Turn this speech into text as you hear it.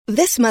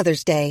This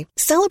Mother's Day,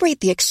 celebrate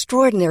the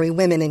extraordinary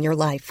women in your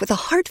life with a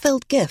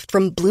heartfelt gift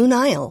from Blue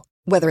Nile.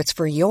 Whether it's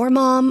for your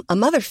mom, a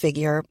mother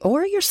figure,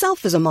 or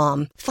yourself as a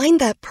mom, find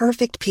that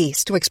perfect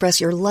piece to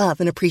express your love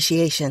and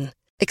appreciation.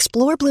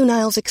 Explore Blue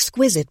Nile's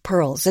exquisite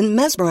pearls and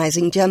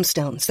mesmerizing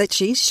gemstones that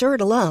she's sure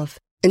to love.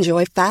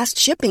 Enjoy fast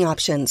shipping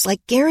options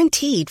like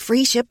guaranteed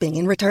free shipping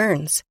and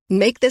returns.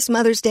 Make this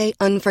Mother's Day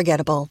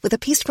unforgettable with a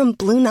piece from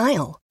Blue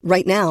Nile.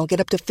 Right now, get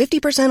up to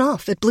 50%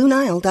 off at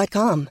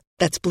BlueNile.com.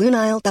 That's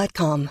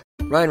BlueNile.com.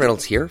 Ryan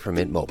Reynolds here from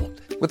Mint Mobile.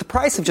 With the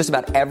price of just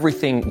about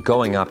everything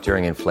going up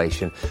during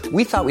inflation,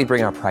 we thought we'd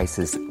bring our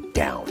prices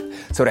down.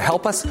 So to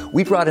help us,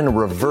 we brought in a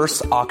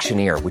reverse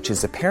auctioneer, which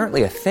is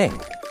apparently a thing.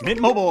 Mint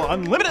Mobile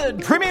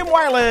Unlimited Premium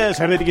Wireless.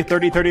 How to get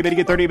 30, 30, bit to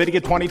get 30, bit to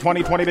get 20,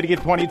 20, 20, bit to get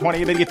 20,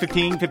 20, bit to get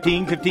 15,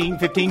 15, 15,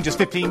 15, just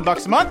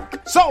 $15 a month?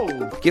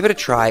 Sold! Give it a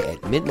try at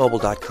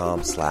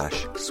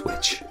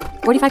mintmobile.com/switch.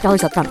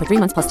 $45 up front for 3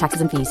 months plus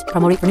taxes and fees.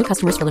 Promo rate for new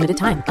customers for limited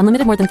time.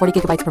 Unlimited more than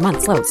 40 gigabytes per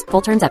month. Slows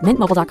full terms at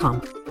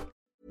mintmobile.com.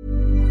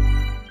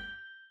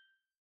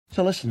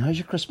 So listen, how's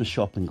your Christmas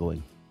shopping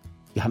going?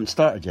 You haven't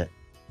started yet,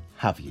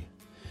 have you?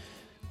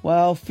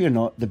 Well, fear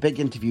not, the big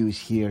interview is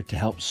here to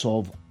help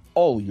solve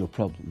all your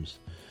problems.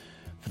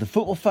 For the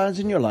football fans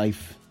in your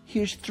life,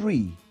 here's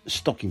 3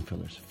 stocking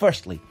fillers.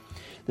 Firstly,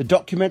 the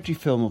documentary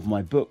film of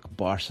my book,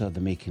 Barca, The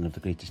Making of the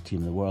Greatest Team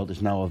in the World,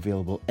 is now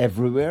available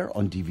everywhere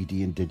on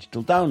DVD and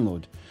digital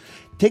download.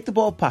 Take the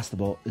Ball, Pass the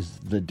Ball is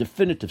the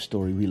definitive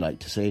story, we like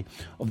to say,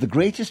 of the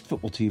greatest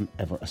football team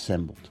ever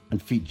assembled,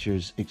 and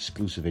features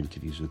exclusive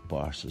interviews with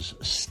Barca's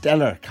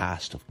stellar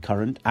cast of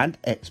current and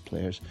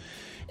ex-players,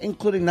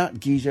 including that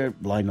geezer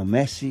Lionel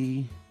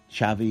Messi,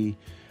 Xavi,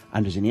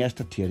 Andres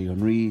Iniesta, Thierry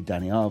Henry,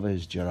 Dani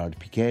Alves, Gerard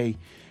Piqué,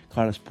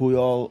 Carlos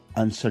Puyol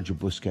and Sergio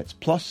Busquets,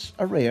 plus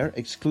a rare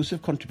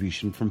exclusive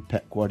contribution from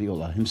Pep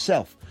Guardiola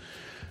himself.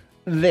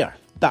 There,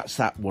 that's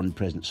that one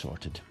present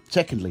sorted.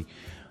 Secondly,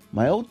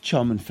 my old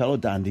chum and fellow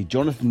dandy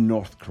Jonathan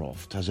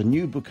Northcroft has a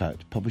new book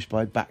out, published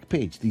by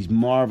Backpage, these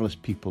marvellous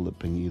people that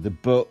bring you the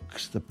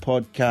books, the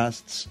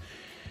podcasts.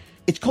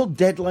 It's called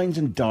Deadlines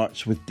and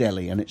Darts with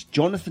Delhi, and it's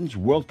Jonathan's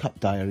World Cup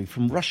diary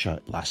from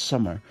Russia last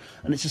summer,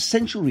 and it's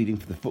essential reading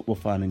for the football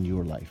fan in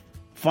your life.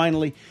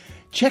 Finally,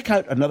 check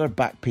out another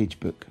Backpage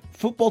book,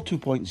 Football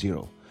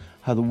 2.0,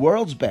 How the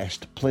World's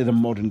Best Play the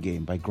Modern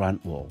Game by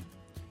Grant Wall.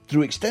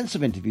 Through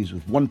extensive interviews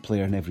with one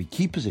player in every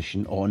key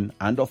position on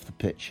and off the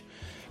pitch,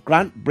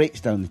 Grant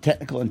breaks down the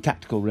technical and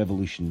tactical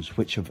revolutions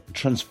which have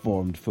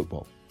transformed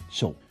football.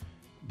 So,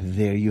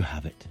 there you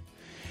have it.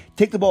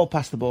 Take the Ball,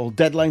 Pass the Ball,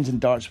 Deadlines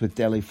and Darts with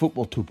Delhi,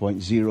 Football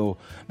 2.0.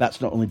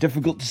 That's not only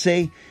difficult to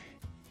say,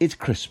 it's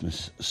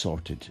Christmas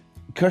sorted.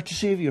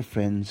 Courtesy of your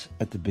friends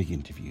at the big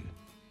interview.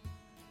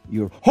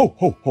 You're ho,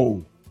 ho,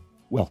 ho,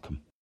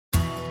 welcome.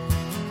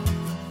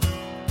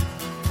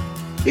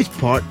 It's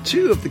part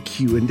 2 of the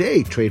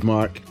Q&A,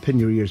 trademark. Pin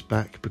your ears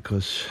back,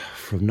 because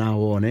from now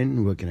on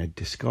in, we're going to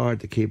discard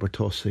the caber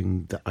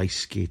tossing, the ice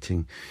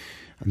skating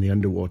and the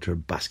underwater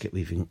basket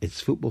weaving.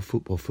 It's football,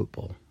 football,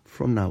 football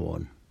from now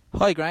on.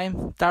 Hi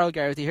Graham, Daryl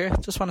Garrity here.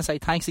 Just want to say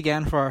thanks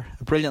again for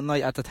a brilliant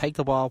night at the Take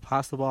the Ball,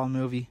 Pass the Ball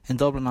movie in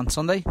Dublin on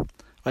Sunday.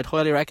 I'd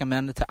highly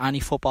recommend it to any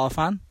football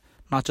fan,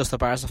 not just a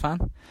Barca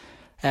fan.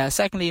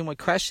 Secondly, my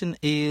question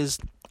is,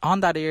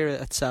 on that era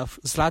itself,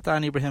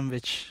 Zlatan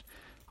Ibrahimovic,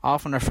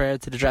 often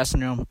referred to the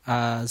dressing room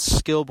as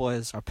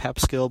schoolboys or Pep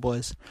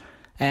schoolboys,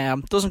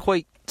 doesn't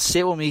quite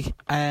sit with me,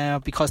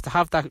 because to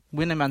have that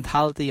winning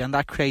mentality and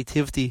that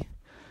creativity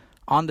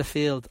on the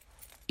field,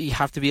 you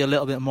have to be a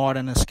little bit more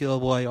than a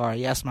schoolboy or a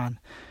yes man.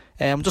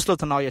 Just love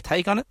to know your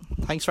take on it.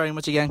 Thanks very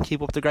much again.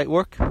 Keep up the great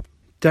work.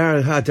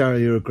 Darryl, hi Darryl,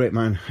 you're a great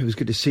man. It was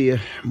good to see you.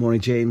 Morning,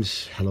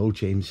 James. Hello,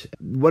 James.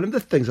 One of the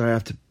things I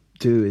have to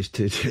do is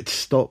to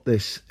stop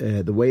this,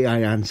 the way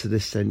I answer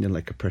this sounding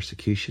like a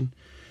persecution,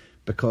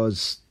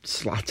 because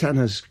Zlatan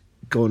has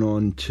gone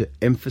on to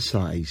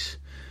emphasise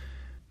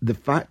the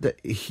fact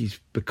that he's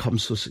become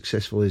so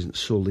successful isn't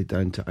solely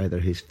down to either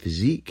his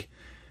physique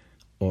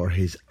or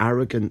his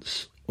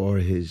arrogance or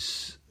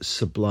his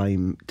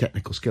sublime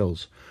technical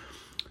skills.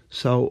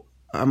 So,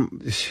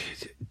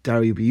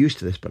 Darryl, you'll be used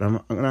to this, but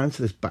I'm going to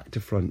answer this back to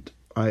front.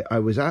 I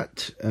was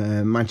at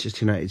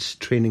Manchester United's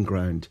training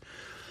ground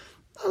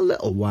a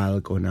little while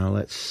ago now,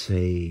 let's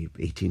say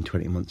 18,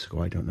 20 months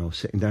ago, I don't know,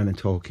 sitting down and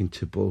talking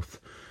to both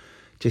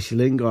Jesse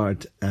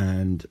Lingard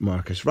and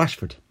Marcus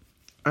Rashford.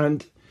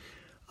 And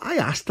I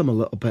asked them a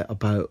little bit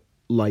about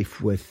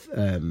life with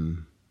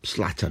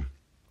Zlatan.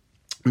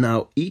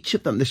 Now, each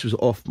of them, this was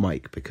off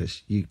mic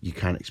because you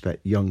can't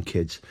expect young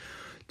kids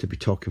to be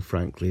talking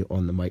frankly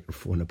on the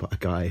microphone about a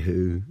guy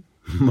who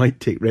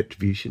might take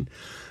retribution.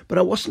 But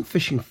I wasn't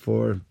fishing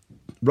for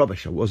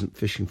rubbish. I wasn't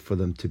fishing for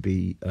them to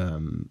be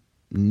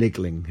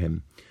niggling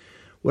him.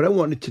 What I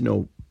wanted to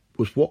know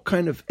was what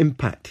kind of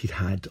impact he'd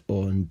had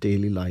on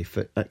daily life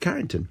at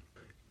Carrington.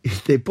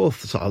 They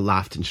both sort of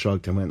laughed and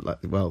shrugged and went, like,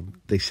 well,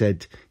 they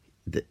said,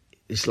 that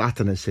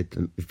Zlatan had said to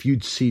them, if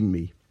you'd seen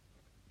me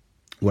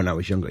when I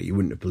was younger, you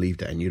wouldn't have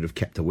believed it and you'd have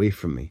kept away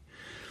from me.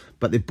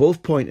 But they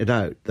both pointed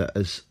out that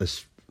as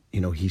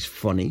you know, he's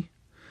funny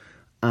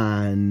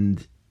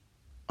and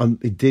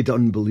they did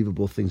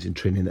unbelievable things in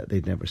training that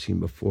they'd never seen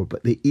before.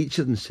 But each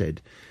of them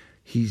said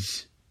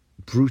he's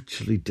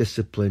brutally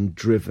disciplined,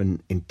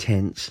 driven,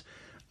 intense,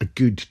 a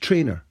good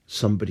trainer,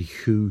 somebody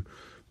who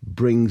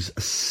brings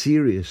a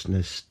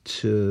seriousness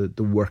to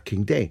the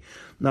working day.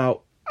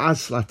 Now,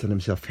 as Zlatan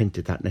himself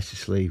hinted, that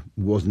necessarily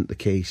wasn't the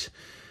case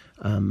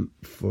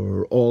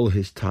for all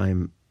his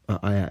time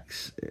at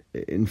Ajax.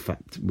 In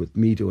fact, with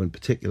Mido in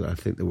particular, I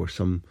think there were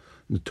some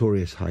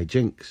notorious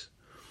hijinks.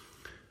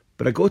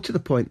 But I go to the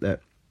point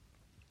that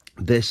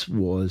this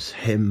was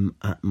him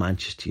at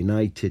Manchester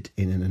United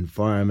in an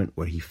environment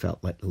where he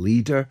felt like the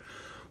leader,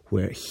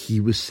 where he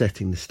was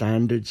setting the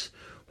standards,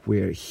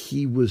 where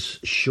he was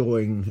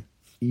showing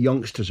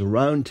youngsters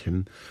around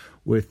him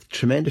with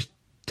tremendous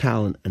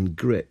talent and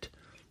grit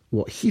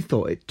what he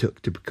thought it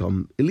took to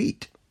become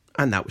elite,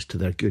 and that was to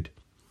their good.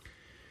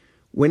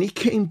 When he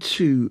came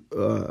to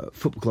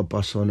Football Club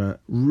Barcelona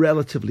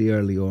relatively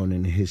early on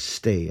in his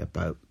stay,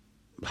 about,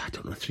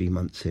 3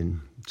 months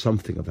in,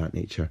 something of that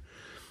nature,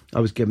 I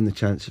was given the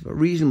chance of a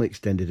reasonably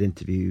extended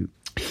interview.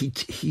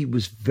 He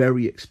was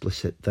very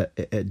explicit that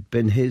it had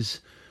been his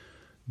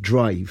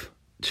drive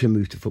to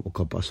move to Football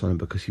Club Barcelona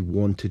because he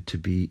wanted to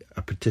be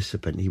a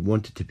participant. He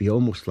wanted to be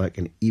almost like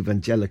an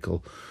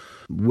evangelical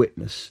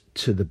witness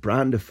to the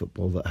brand of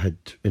football that had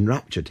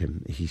enraptured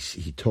him.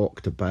 He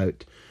talked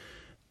about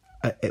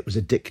it was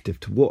addictive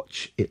to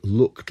watch. It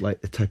looked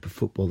like the type of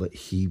football that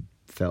he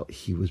felt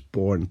he was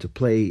born to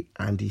play,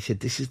 and he said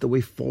this is the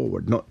way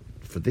forward, not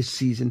for this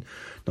season,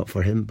 not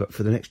for him, but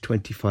for the next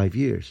 25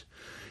 years.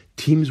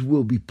 Teams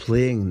will be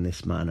playing in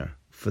this manner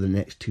for the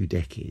next 2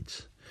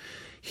 decades.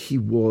 He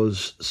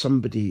was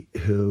somebody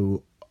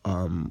who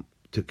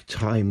took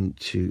time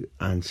to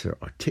answer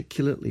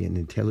articulately and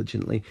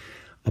intelligently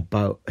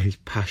about his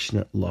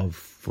passionate love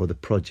for the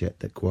project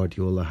that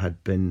Guardiola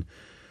had been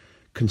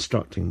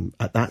constructing.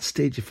 At that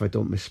stage, if I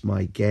don't miss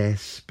my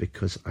guess,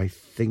 because I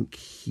think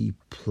he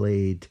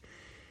played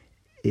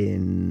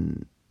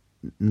in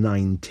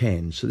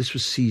 9-10. So this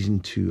was season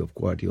 2 of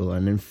Guardiola.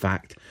 And in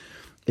fact,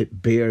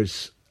 it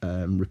bears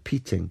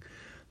repeating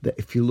that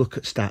if you look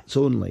at stats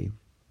only,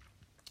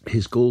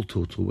 his goal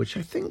total, which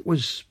I think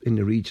was in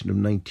the region of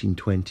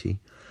 19-20,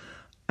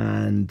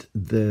 and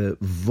the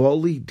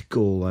volleyed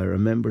goal, I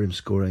remember him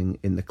scoring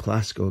in the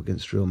Clásico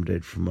against Real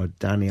Madrid from a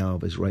Dani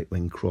Alves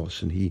right-wing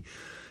cross, and he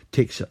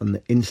takes it on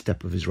the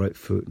instep of his right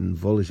foot and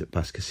volleys it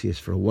past Casillas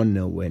for a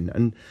 1-0 win.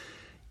 And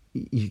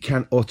you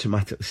can't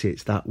automatically say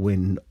it's that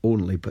win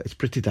only, but it's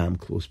pretty damn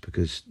close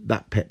because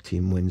that Pep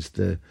team wins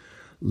the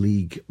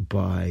league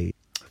by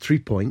 3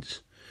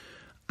 points.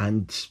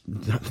 And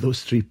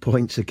those 3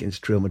 points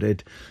against Real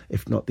Madrid,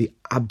 if not the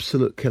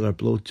absolute killer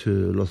blow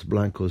to Los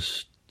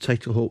Blancos'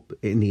 title hope,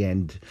 in the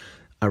end,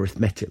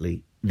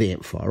 arithmetically, they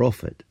ain't far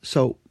off it.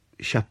 So,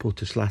 chapeau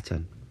to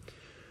Zlatan.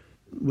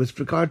 With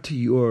regard to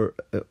your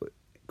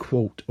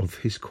quote of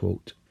his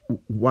quote,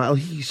 while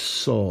he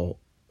saw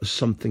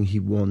something he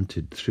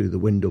wanted through the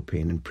window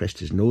pane and pressed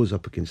his nose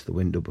up against the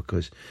window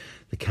because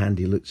the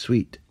candy looked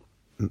sweet,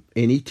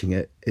 in eating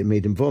it, it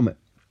made him vomit.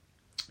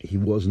 He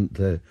wasn't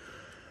the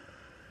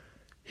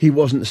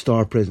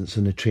star presence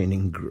in the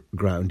training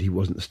ground. He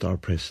wasn't the star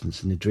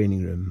presence in the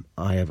training room.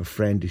 I have a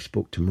friend who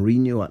spoke to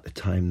Mourinho at the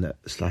time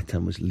that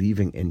Zlatan was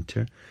leaving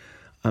Inter,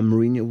 and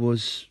Mourinho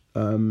was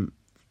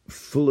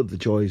full of the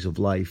joys of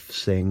life,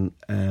 saying,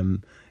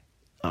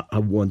 I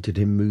wanted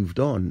him moved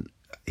on.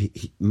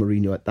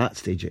 Mourinho at that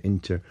stage at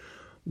Inter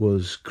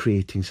was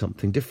creating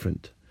something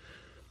different,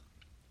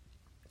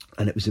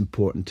 and it was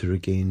important to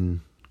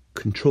regain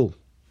control.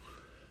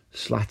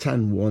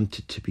 Zlatan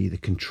wanted to be the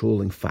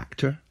controlling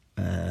factor.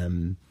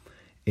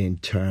 In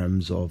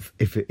terms of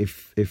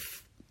if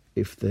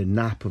the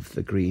nap of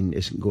the green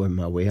isn't going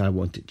my way, I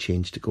want it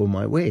changed to go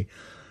my way.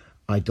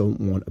 I don't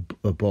want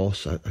a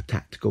boss, a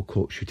tactical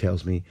coach who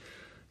tells me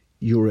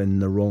you're in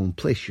the wrong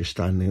place, you're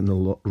standing in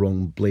the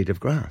wrong blade of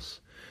grass.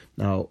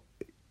 Now,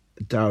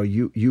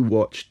 Darryl, you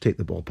watch Take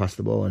the Ball, Pass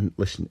the Ball, and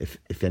listen,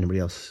 if anybody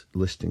else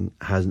listening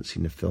hasn't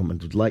seen the film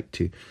and would like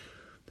to,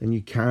 then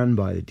you can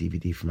buy the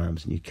DVD from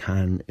Amazon. You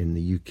can, in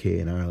the UK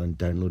and Ireland,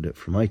 download it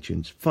from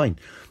iTunes. Fine.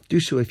 Do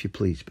so if you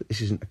please, but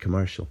this isn't a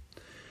commercial.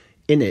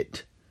 In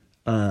it,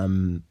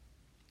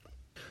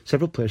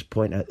 several players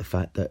point out the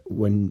fact that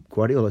when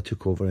Guardiola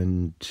took over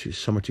in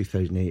summer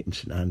 2008 in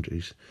St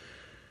Andrews,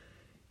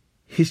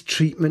 his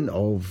treatment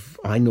of,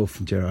 I know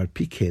from Gerard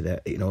Piqué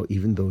that,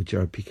 even though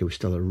Gerard Piqué was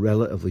still a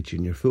relatively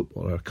junior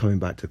footballer coming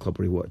back to the club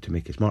where he wanted to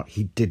make his mark,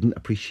 he didn't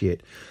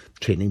appreciate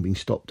training being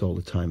stopped all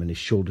the time and his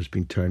shoulders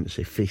being turned to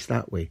say, face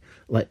that way.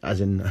 Like,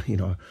 as in,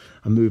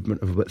 a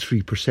movement of about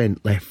 3%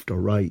 left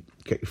or right.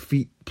 Get your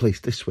feet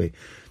placed this way.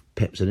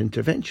 Pep's an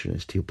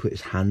interventionist. He'll put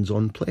his hands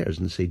on players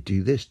and say,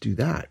 do this, do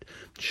that.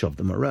 Shove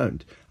them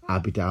around.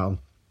 Abidal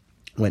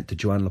went to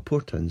Joan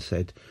Laporta and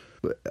said,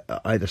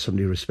 either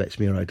somebody respects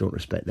me or I don't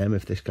respect them.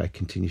 If this guy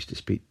continues to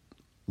speak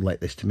like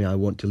this to me, I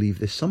want to leave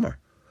this summer.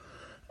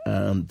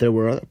 There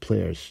were other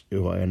players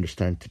who I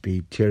understand to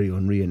be Thierry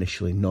Henry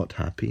initially not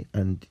happy,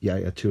 and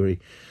Yaya Toure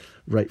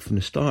right from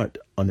the start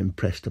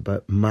unimpressed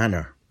about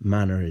manner.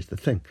 Manner is the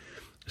thing.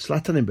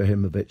 Zlatan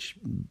Ibrahimovic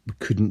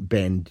couldn't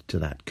bend to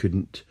that,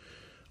 couldn't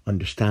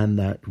understand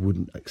that,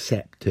 wouldn't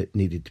accept it,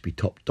 needed to be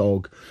top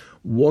dog,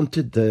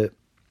 wanted the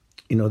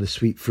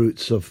sweet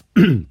fruits of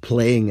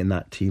playing in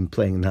that team,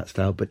 playing in that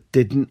style, but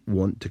didn't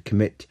want to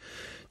commit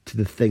to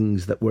the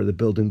things that were the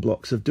building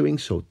blocks of doing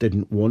so.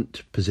 Didn't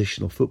want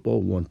positional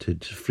football,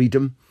 wanted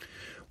freedom,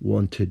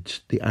 wanted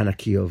the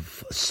anarchy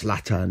of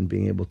Zlatan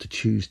being able to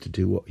choose to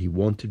do what he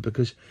wanted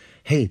because,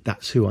 hey,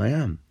 that's who I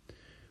am.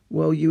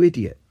 Well, you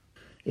idiot.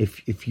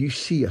 If you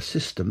see a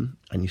system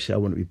and you say, I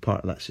want to be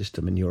part of that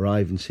system, and you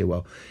arrive and say,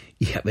 well,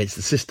 yeah, but it's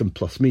the system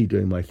plus me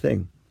doing my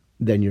thing,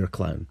 then you're a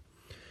clown.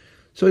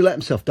 So he let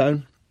himself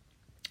down.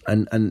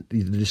 And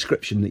the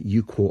description that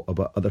you quote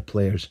about other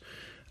players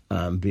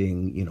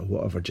being,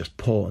 whatever, just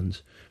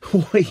pawns,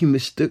 what he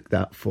mistook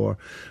that for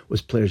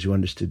was players who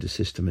understood the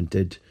system and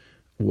did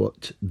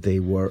what they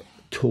were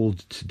told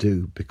to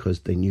do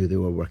because they knew they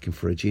were working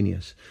for a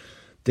genius.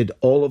 Did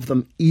all of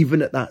them,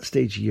 even at that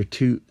stage, year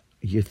 2,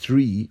 year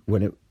 3,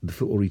 when the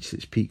football reached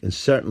its peak, and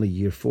certainly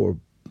year 4,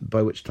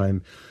 by which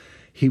time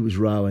he was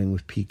rowing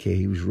with Piqué,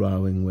 he was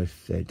rowing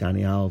with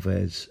Dani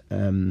Alves,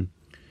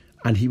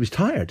 and he was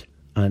tired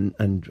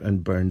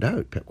and burned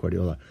out, Pep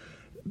Guardiola.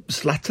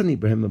 Zlatan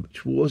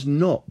Ibrahimovic was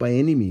not by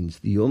any means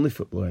the only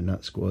footballer in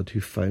that squad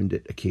who found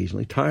it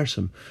occasionally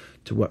tiresome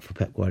to work for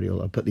Pep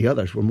Guardiola, but the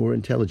others were more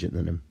intelligent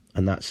than him,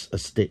 and that's a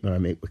statement I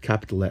make with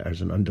capital letters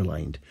and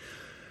underlined.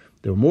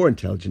 They were more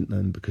intelligent than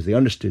him because they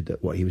understood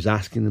that what he was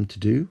asking them to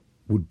do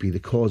would be the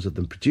cause of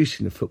them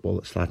producing the football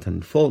that Zlatan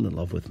had fallen in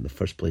love with in the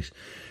first place.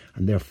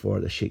 And therefore,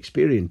 the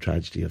Shakespearean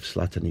tragedy of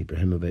Zlatan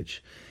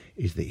Ibrahimovic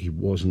is that he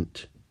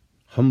wasn't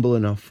humble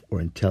enough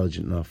or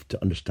intelligent enough to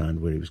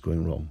understand where he was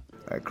going wrong.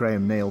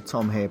 Graham, Neil,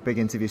 Tom here. Big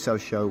interview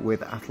show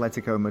with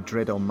Atletico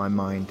Madrid on my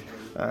mind.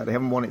 They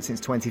haven't won it since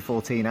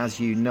 2014. As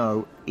you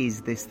know,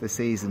 is this the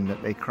season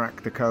that they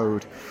crack the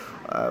code?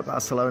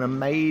 Barcelona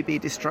may be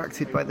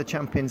distracted by the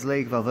Champions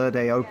League.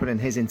 Valverde opening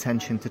his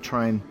intention to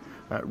try and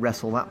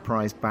wrestle that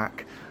prize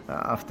back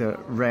after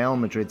Real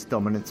Madrid's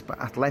dominance. But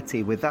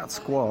Atleti, with that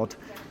squad,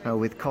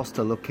 with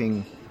Costa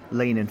looking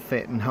lean and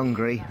fit and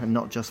hungry, and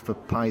not just for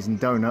pies and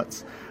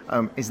donuts,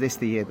 is this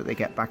the year that they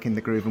get back in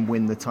the groove and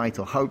win the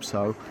title? Hope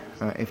so.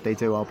 If they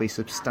do, I'll be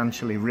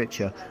substantially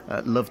richer.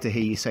 Love to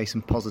hear you say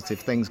some positive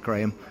things,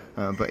 Graham,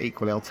 but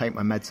equally I'll take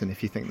my medicine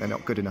if you think they're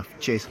not good enough.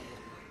 Cheers.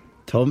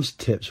 Tom's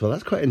tips. Well,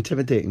 that's quite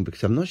intimidating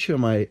because I'm not sure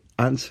my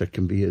answer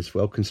can be as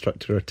well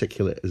constructed or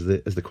articulate as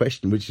the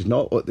question, which is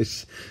not what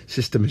this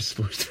system is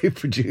supposed to be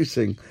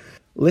producing.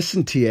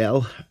 Listen,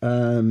 TL,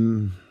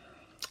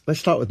 let's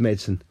start with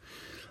medicine.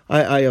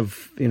 I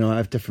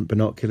have different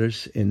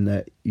binoculars in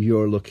that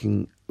you're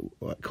looking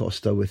at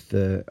Costa with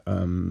the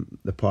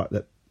part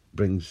that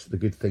brings the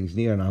good things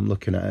near, and I'm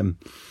looking at him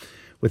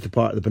with the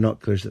part of the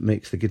binoculars that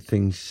makes the good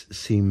things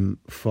seem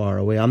far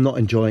away. I'm not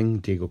enjoying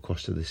Diego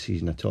Costa this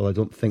season at all. I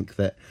don't think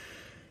that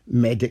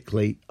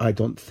medically, I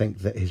don't think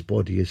that his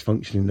body is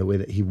functioning the way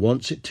that he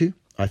wants it to.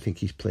 I think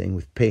he's playing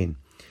with pain.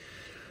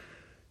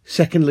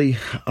 Secondly,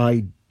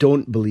 I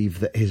don't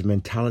believe that his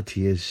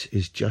mentality is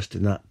just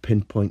in that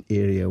pinpoint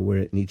area where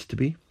it needs to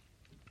be.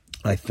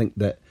 I think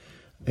that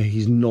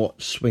he's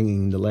not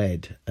swinging the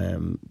lead,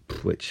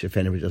 which, if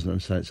anybody doesn't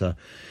understand,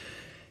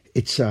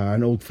 it's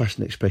an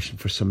old-fashioned expression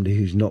for somebody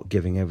who's not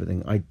giving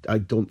everything. I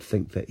don't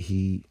think that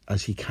he,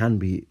 as he can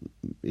be,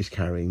 is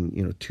carrying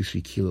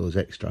 2-3 kilos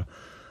extra.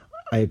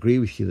 I agree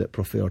with you that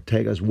Profe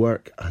Ortega's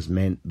work has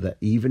meant that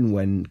even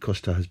when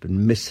Costa has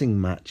been missing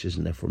matches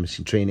and therefore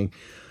missing training,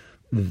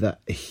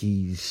 that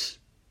he's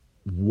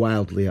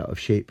wildly out of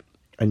shape.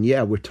 And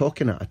yeah, we're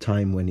talking at a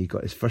time when he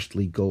got his first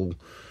league goal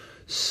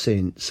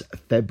since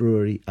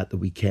February at the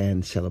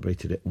weekend,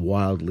 celebrated it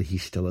wildly.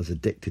 He's still as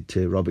addicted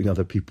to rubbing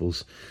other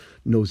people's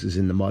noses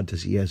in the mud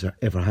as he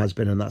ever has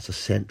been, and that's a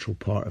central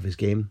part of his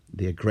game.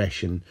 The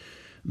aggression,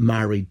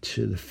 married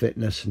to the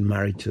fitness and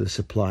married to the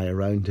supply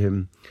around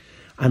him,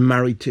 and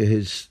married to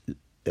his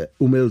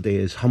humilde,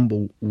 his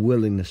humble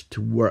willingness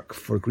to work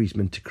for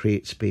Griezmann, to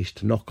create space,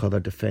 to knock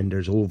other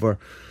defenders over,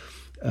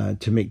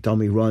 to make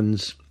dummy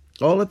runs.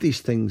 All of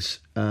these things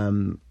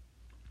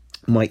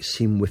might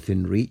seem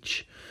within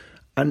reach,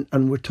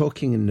 and we're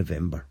talking in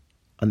November,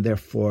 and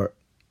therefore,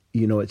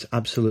 it's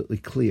absolutely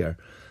clear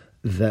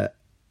that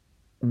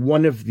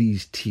one of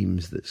these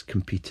teams that's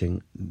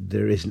competing,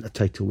 there isn't a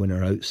title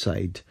winner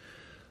outside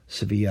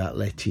Sevilla,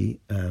 Atleti,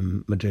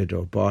 Madrid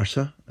or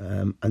Barca,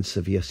 and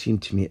Sevilla seem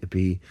to me to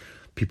be,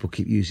 people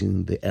keep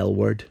using the L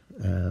word,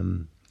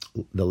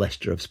 the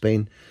Leicester of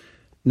Spain.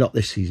 Not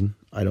this season,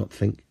 I don't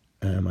think.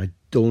 I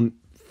don't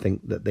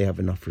think that they have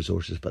enough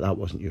resources, but that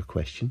wasn't your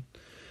question.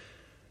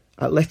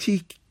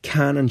 Atleti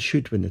can and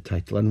should win the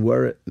title, and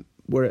were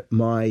it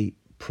my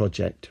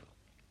project,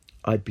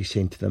 I'd be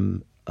saying to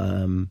them,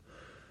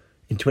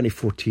 in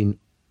 2014,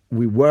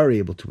 we were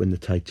able to win the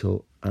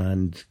title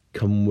and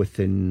come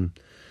within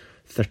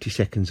 30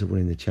 seconds of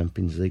winning the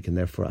Champions League, and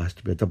therefore it has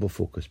to be a double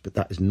focus. But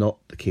that is not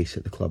the case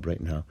at the club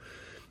right now.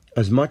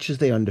 As much as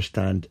they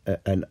understand,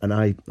 and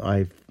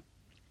I've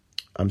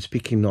I'm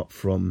speaking not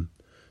from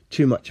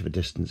too much of a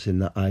distance, in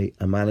that I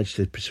managed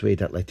to persuade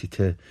Atleti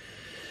to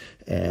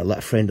let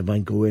a friend of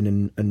mine go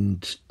in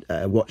and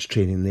watch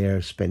training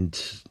there,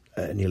 spend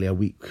nearly a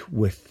week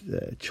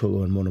with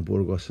Cholo and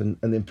Monoburgos, and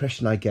the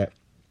impression I get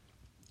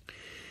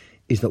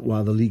is that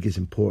while the league is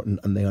important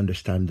and they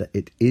understand that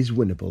it is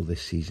winnable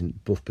this season,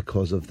 both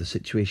because of the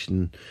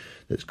situation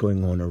that's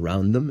going on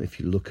around them, if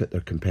you look at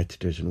their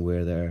competitors and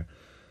where their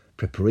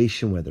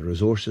preparation, where their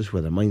resources,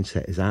 where their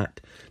mindset is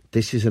at,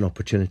 this is an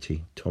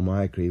opportunity. Tom,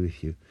 I agree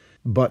with you.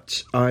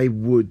 But I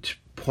would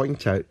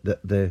point out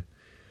that the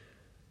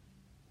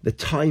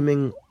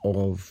timing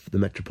of the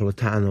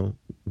Metropolitano,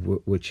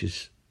 which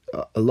is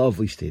a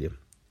lovely stadium.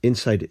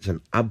 Inside it's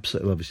an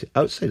absolutely lovely stadium.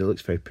 Outside it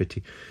looks very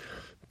pretty.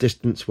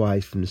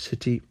 Distance-wise from the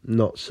city,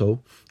 not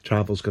so.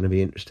 Travel's going to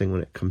be interesting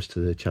when it comes to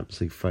the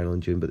Champions League final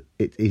in June, but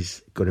it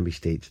is going to be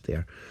staged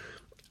there.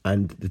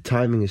 And the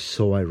timing is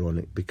so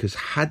ironic, because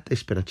had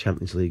this been a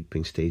Champions League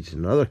being staged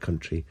in another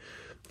country,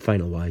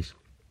 final-wise,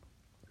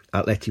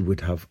 Atleti would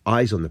have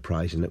eyes on the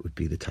prize and it would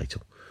be the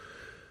title.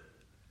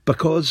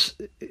 Because,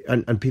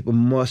 and people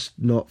must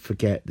not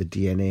forget the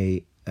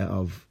DNA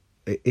of,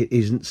 it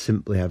isn't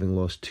simply having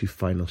lost 2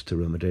 finals to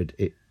Real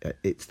Madrid.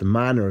 It's the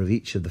manner of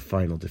each of the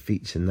final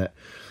defeats, in that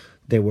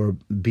they were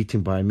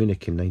beaten Bayern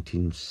Munich in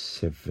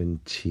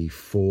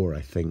 1974,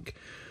 I think,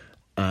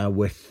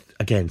 with,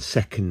 again,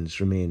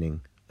 seconds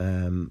remaining.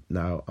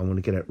 Now, I want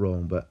to get it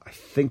wrong, but I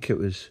think it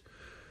was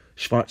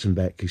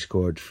Schwarzenbeck who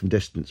scored from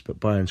distance, but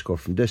Bayern scored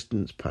from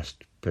distance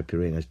past Pepe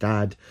Reina's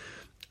dad,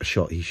 a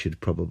shot he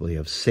should probably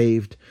have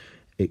saved.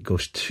 It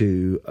goes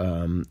to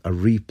a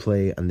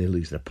replay and they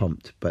lose their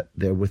pumped. But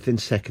they're within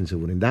seconds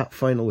of winning that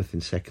final, within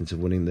seconds of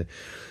winning the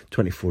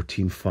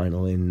 2014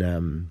 final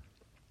in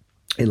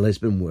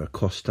Lisbon, where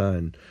Costa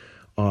and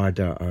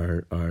Arda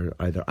are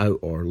either out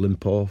or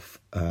limp off.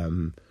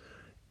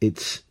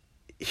 It's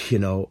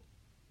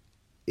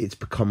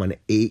become an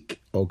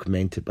ache,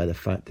 augmented by the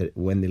fact that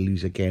when they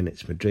lose again,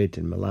 it's Madrid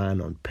and Milan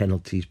on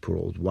penalties, poor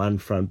old Juan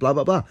Fran, blah,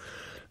 blah, blah.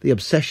 The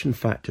obsession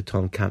factor,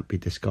 Tom, can't be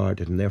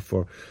discarded, and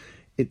therefore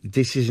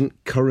this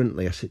isn't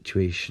currently a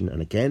situation.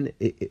 And again,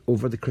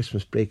 over the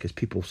Christmas break, as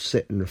people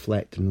sit and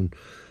reflect and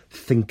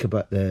think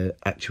about the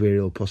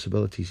actuarial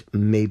possibilities,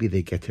 maybe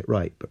they get it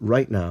right. But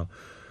right now,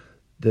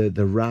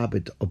 the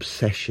rabid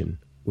obsession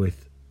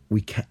with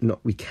we can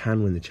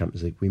win the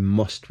Champions League, we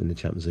must win the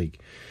Champions League.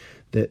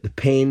 The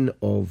pain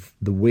of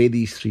the way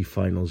these 3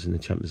 finals in the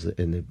Champions League,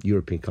 in the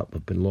European Cup,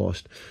 have been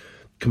lost,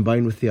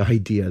 combined with the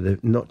idea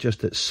that not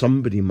just that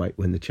somebody might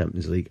win the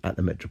Champions League at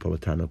the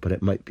Metropolitano, but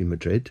it might be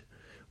Madrid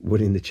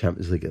winning the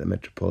Champions League at the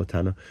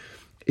Metropolitano,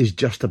 is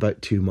just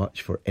about too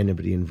much for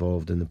anybody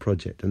involved in the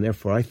project. And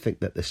therefore, I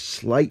think that the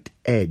slight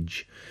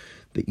edge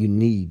that you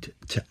need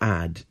to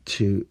add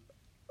to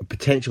a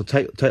potential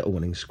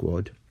title-winning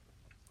squad,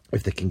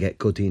 if they can get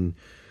Godin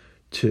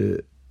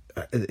to...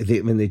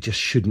 they just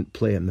shouldn't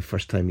play him the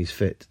first time he's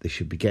fit. They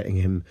should be getting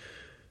him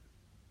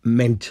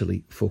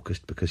mentally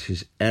focused, because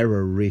his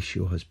error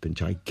ratio has been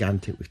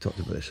gigantic. We've talked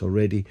about this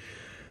already.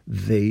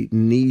 They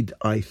need,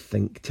 I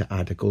think, to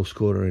add a goal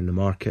scorer in the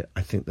market.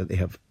 I think that they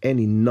have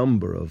any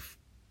number of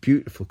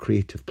beautiful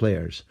creative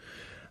players,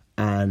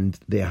 and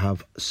they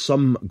have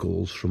some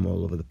goals from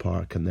all over the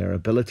park, and their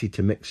ability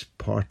to mix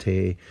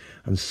Partey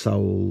and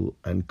Saul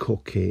and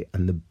Koke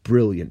and the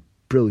brilliant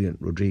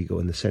Rodrigo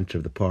in the centre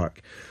of the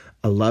park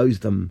allows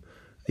them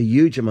a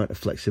huge amount of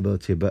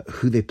flexibility about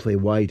who they play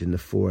wide in the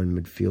 4 and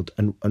midfield,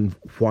 and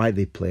why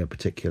they play a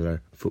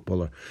particular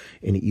footballer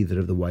in either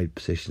of the wide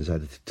positions,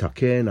 either to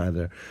tuck in,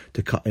 either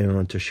to cut in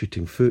onto a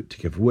shooting foot, to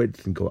give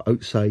width and go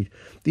outside.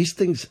 These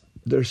things,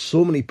 there's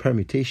so many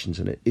permutations,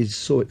 and it is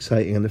so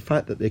exciting. And the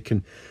fact that they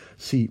can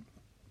see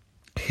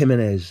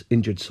Jimenez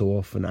injured so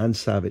often, and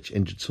Savic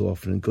injured so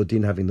often, and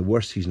Godin having the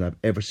worst season I've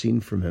ever seen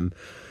from him,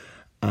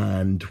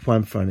 and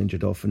Juanfran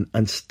injured often,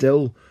 and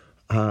still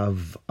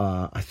have,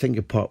 I think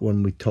in part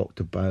 1 we talked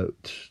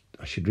about,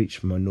 I should reach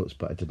for my notes,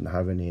 but I didn't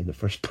have any in the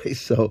first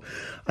place, so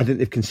I think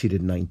they've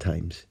conceded 9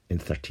 times in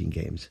 13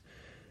 games.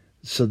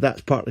 So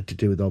that's partly to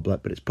do with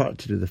Oblak, but it's partly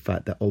to do with the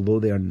fact that although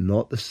they are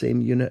not the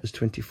same unit as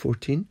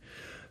 2014,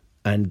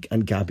 and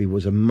Gabi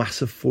was a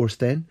massive force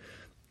then,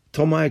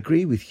 Tom, I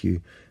agree with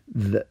you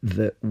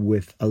that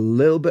with a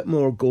little bit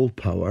more goal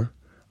power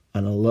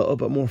and a little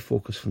bit more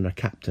focus from their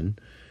captain,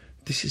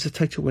 this is a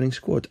title-winning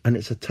squad, and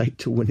it's a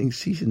title-winning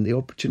season. The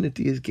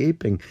opportunity is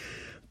gaping.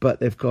 But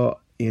they've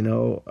got,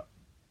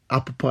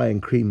 apple pie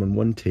and cream on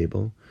one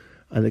table,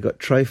 and they've got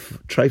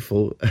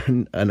trifle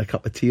and a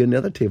cup of tea on the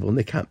other table, and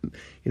they can't,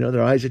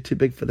 their eyes are too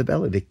big for the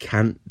belly. They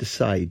can't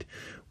decide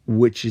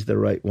which is the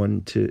right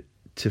one to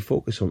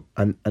focus on.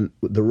 And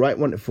the right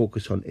one to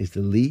focus on is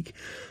the league,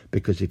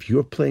 because if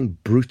you're playing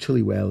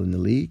brutally well in the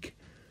league,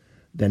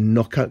 then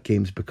knockout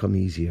games become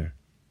easier.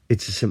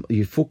 It's a simple,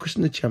 you focus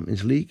on the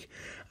Champions League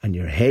and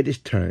your head is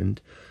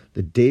turned.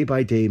 The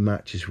day-by-day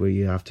matches where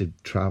you have to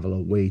travel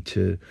away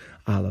to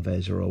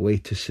Alaves or away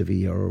to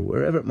Sevilla or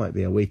wherever it might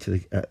be, away to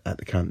at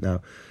the Camp Nou,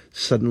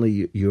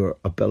 suddenly your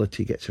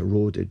ability gets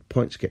eroded,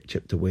 points get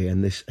chipped away,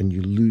 and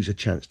you lose a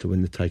chance to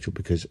win the title,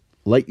 because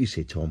like you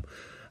say, Tom,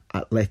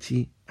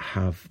 Atleti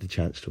have the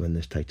chance to win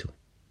this title.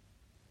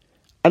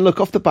 And look,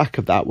 off the back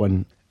of that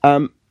one,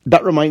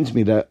 that reminds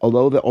me that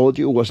although the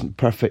audio wasn't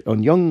perfect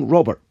on young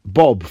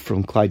Bob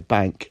from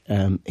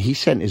Clydebank, he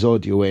sent his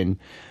audio in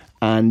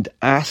and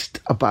asked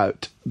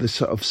about the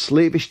sort of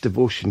slavish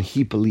devotion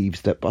he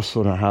believes that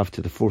Barcelona have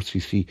to the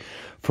 4-3-3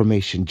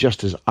 formation,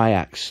 just as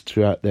Ajax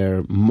throughout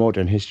their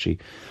modern history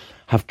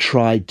have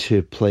tried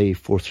to play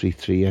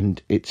 4-3-3,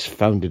 and it's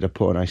founded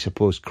upon, I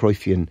suppose,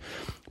 Cruyffian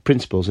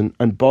principles.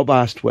 And Bob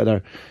asked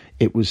whether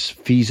it was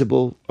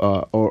feasible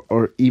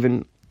or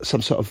even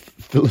some sort of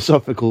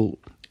philosophical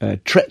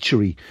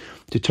treachery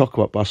to talk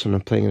about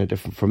Barcelona playing in a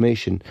different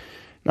formation.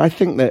 And I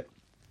think that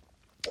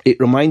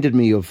it reminded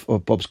me of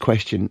Bob's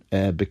question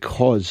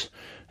because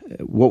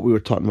what we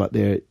were talking about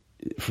there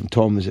from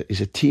Tom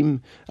is a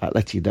team,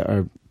 Atleti, that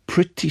are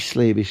pretty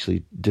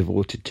slavishly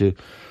devoted to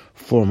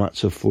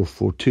formats of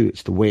 4-4-2.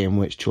 It's the way in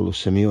which Cholo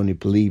Simeone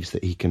believes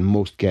that he can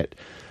most get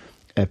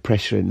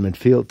pressure in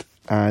midfield.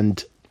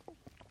 And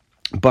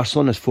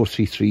Barcelona's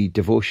 4-3-3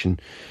 devotion,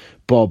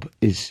 Bob,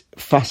 is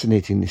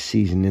fascinating this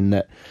season in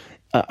that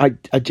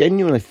I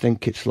genuinely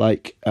think it's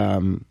like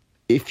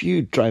if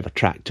you drive a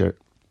tractor,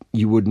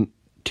 you wouldn't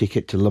take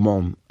it to Le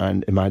Mans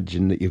and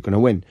imagine that you're going to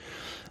win.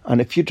 And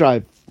if you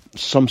drive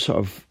some sort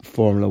of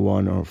Formula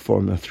 1 or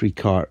Formula 3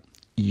 car,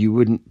 you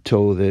wouldn't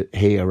tow the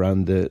hay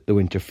around the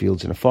winter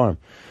fields in a farm.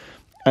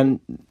 And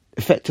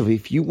effectively,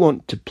 if you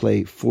want to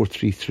play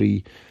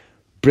 4-3-3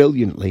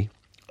 brilliantly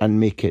and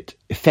make it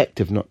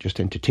effective, not just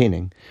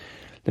entertaining,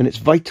 then it's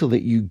vital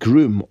that you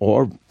groom,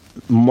 or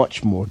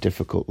much more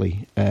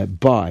difficultly,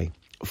 by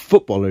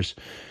footballers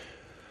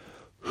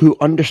who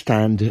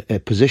understand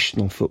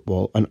positional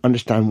football and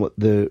understand what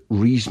the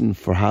reason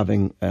for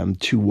having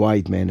two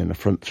wide men in a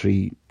front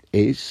three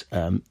is,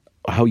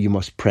 how you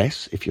must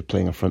press if you're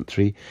playing a front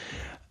three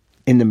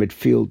in the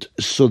midfield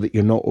so that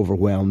you're not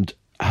overwhelmed,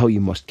 how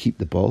you must keep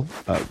the ball,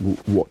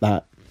 what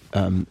that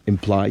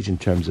implies in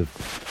terms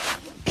of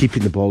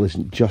keeping the ball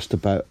isn't just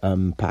about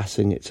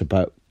passing, it's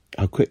about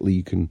how quickly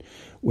you can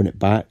win it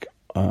back.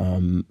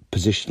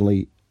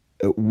 Positionally,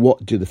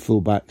 what do the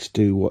fullbacks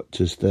do? What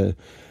does the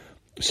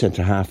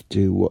centre half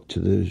do? What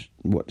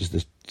does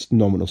the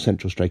nominal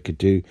central striker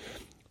do?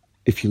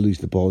 If you lose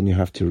the ball and you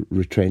have to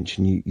retrench,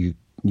 and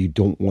you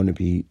don't want to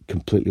be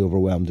completely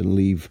overwhelmed and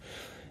leave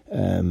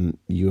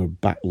your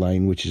back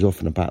line, which is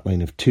often a back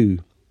line of two,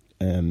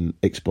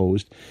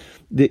 exposed.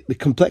 The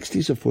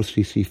complexities of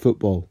 4-3-3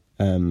 football,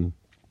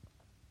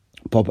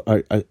 Bob,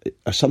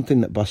 are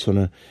something that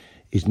Barcelona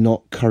is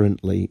not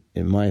currently,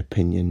 in my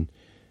opinion,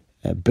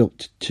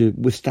 built to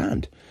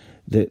withstand.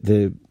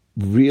 The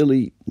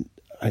really,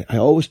 I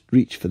always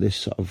reach for this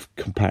sort of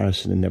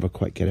comparison and never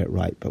quite get it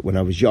right. But when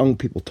I was young,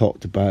 people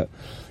talked about,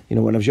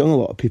 when I was young, a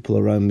lot of people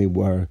around me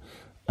were,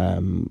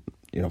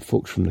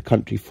 folks from the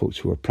country, folks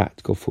who were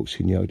practical, folks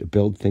who knew how to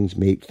build things,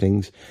 make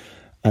things.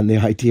 And the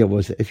idea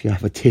was that if you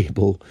have a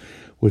table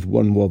with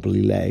one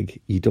wobbly leg,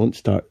 you don't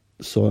start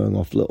sawing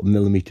off little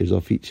millimetres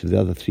off each of the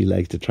other three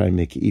legs to try and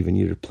make it even.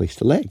 You replace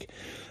the leg.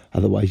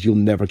 Otherwise, you'll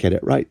never get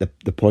it right.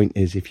 The point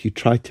is, if you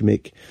try to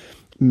make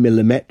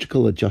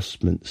millimetrical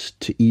adjustments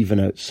to even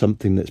out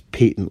something that's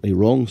patently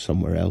wrong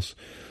somewhere else,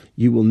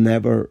 you will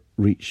never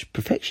reach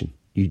perfection.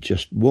 You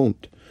just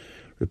won't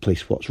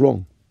replace what's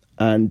wrong.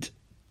 And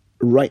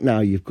right now,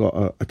 you've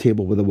got a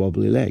table with a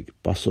wobbly leg.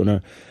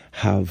 Barcelona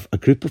have a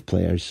group of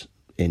players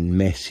in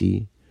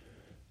Messi,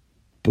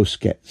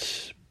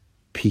 Busquets,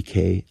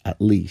 Piqué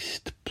at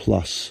least,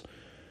 plus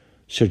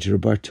Sergio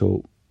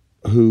Roberto,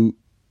 who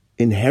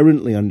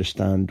inherently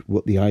understand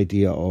what the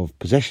idea of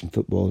possession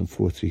football and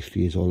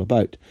 4-3-3 is all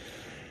about.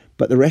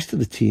 But the rest of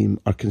the team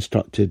are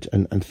constructed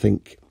and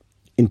think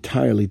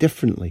entirely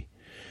differently.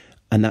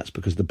 And that's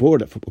because the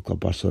board at Football Club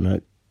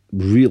Barcelona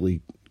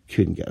really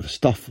couldn't give a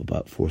stuff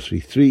about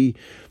 4-3-3.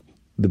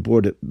 The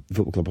board at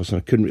Football Club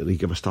Barcelona couldn't really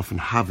give a stuff and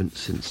haven't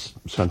since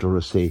Sandro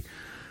Rosé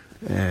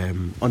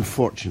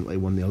unfortunately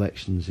won the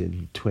elections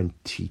in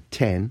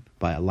 2010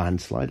 by a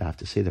landslide. I have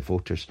to say, the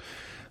voters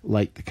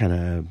liked the kind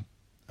of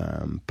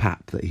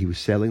pap that he was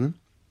selling them.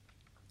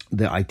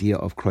 The idea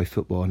of Cruyff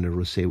football under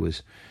Rosé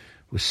was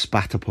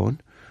spat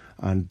upon,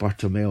 and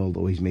Bartomeu,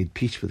 although he's made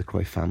peace with the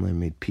Cruyff family and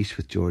made peace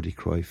with Jordi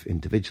Cruyff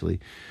individually,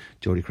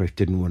 Jordi Cruyff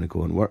didn't want to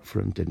go and work for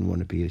him, didn't want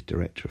to be his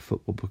director of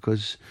football,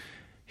 because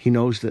he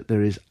knows that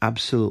there is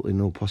absolutely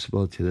no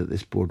possibility that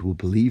this board will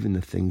believe in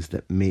the things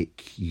that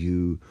make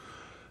you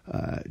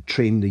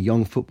train the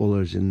young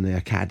footballers in the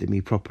academy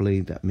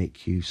properly, that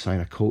make you sign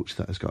a coach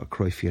that has got a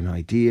Cruyffian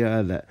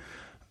idea, that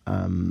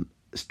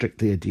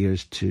strictly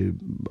adheres to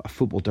a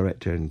football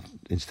director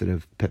instead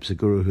of Pep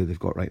Seguro, who they've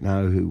got right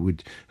now, who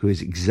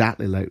is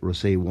exactly like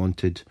Rosé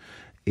wanted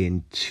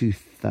in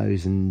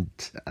 2000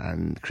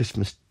 and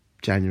Christmas,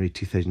 January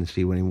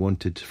 2003, when he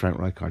wanted Frank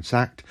Rijkaard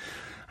sacked.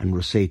 And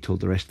Rosé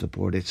told the rest of the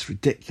board, it's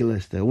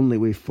ridiculous, the only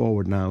way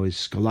forward now is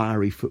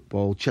Scolari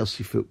football,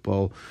 Chelsea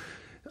football,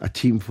 a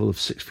team full of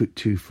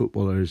 6'2"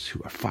 footballers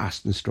who are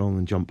fast and strong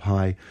and jump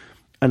high.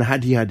 And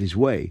had he had his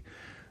way,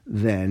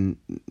 then,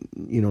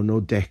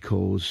 no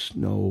Decos,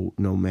 no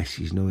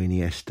Messis, no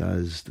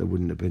Iniestas. There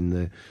wouldn't have been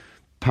the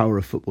power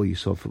of football you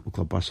saw Football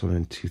Club Barcelona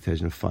in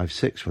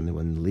 2005-06 when they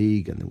won the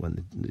league and they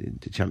won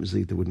the Champions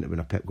League. There wouldn't have been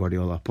a Pep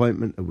Guardiola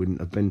appointment. There wouldn't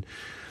have been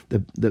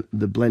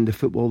the blend of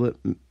football that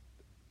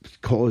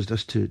caused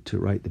us to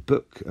write the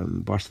book,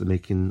 Barca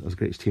making us the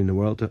greatest team in the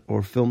world,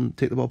 or film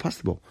Take the Ball, Pass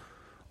the Ball.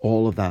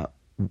 All of that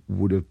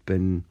would have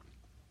been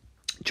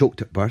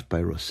choked at birth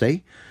by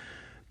Rosé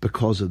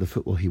because of the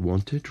football he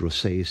wanted.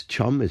 Rosé's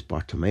chum is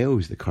Bartomeu,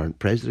 who's the current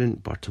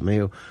president.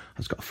 Bartomeu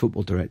has got a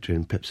football director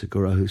in Pep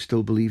Segura who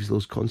still believes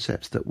those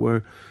concepts that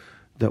were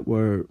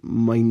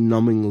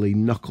mind-numbingly,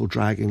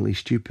 knuckle-draggingly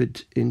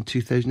stupid in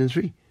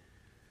 2003.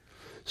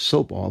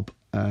 So, Bob,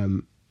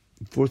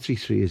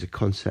 4-3-3 is a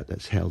concept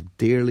that's held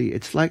dearly.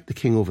 It's like the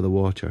King Over the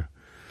Water.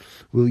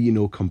 Will You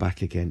Know Come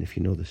Back Again, if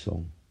you know the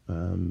song.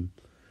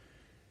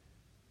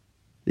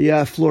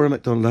 Flora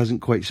MacDonald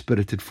hasn't quite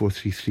spirited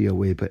 4-3-3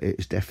 away, but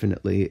it's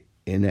definitely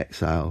in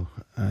exile.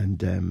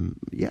 And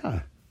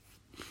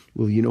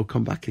will you know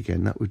come back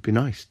again? That would be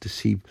nice to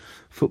see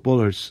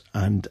footballers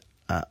and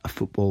a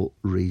football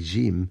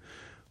regime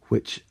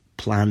which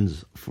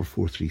plans for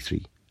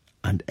 4-3-3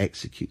 and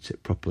executes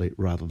it properly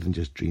rather than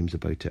just dreams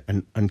about it.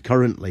 And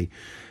currently,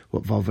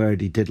 what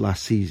Valverde did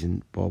last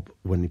season, Bob,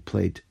 when he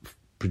played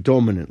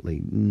predominantly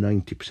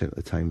 90% of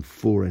the time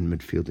 4 in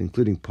midfield,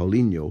 including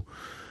Paulinho,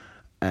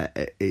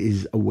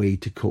 is a way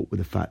to cope with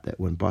the fact that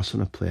when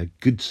Barcelona play a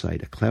good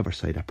side, a clever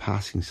side, a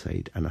passing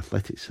side, an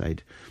athletic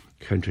side,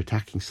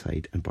 counter-attacking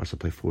side, and Barca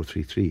play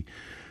 4-3-3,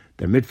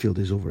 their midfield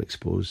is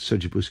overexposed.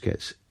 Sergio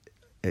Busquets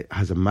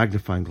has a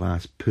magnifying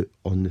glass put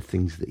on the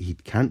things that he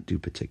can't do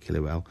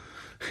particularly well,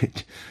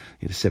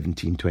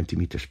 17,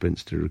 20-metre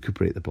sprints to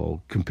recuperate the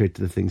ball, compared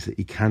to the things that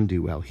he can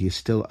do well. He is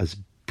still as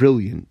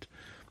brilliant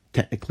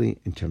technically,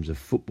 in terms of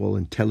football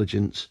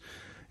intelligence,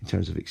 in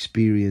terms of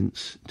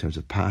experience, in terms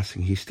of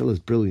passing. He's still as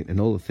brilliant in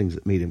all the things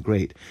that made him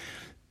great.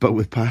 But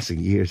with passing,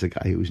 here's a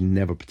guy who was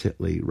never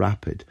particularly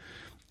rapid.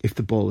 If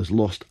the ball is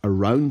lost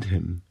around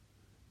him,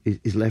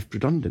 is left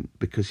redundant,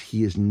 because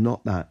he is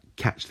not that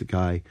catch the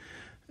guy,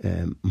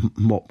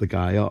 mop the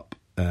guy up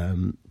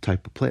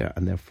type of player.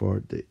 And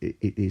therefore,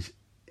 it is,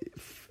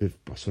 if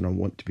Barcelona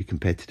want to be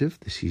competitive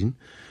this season,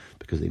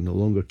 because they no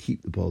longer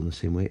keep the ball in the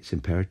same way, it's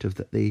imperative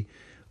that they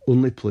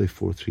only play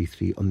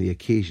 4-3-3 on the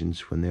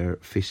occasions when they're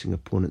facing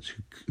opponents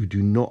who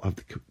do not have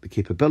the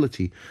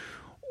capability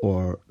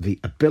or the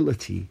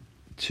ability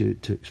to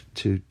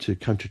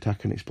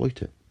counter-attack and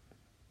exploit it.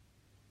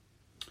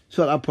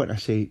 So at that point I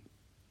say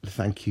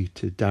thank you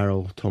to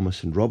Daryl,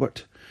 Thomas and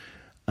Robert,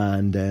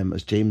 and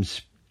as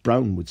James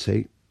Brown would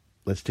say,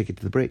 let's take it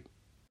to the break.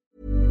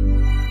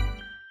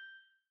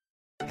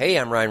 Hey,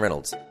 I'm Ryan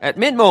Reynolds. At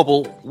Mint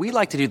Mobile, we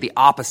like to do the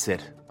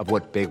opposite of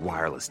what Big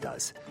Wireless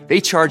does.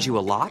 They charge you a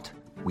lot.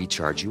 We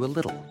charge you a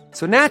little.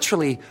 So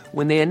naturally,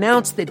 when they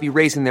announced they'd be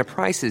raising their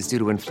prices due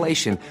to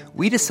inflation,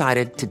 we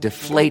decided to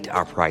deflate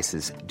our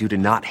prices due to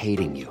not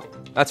hating you.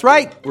 That's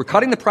right. We're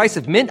cutting the price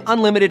of Mint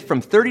Unlimited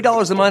from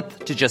 $30 a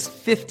month to just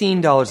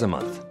 $15 a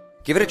month.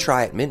 Give it a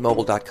try at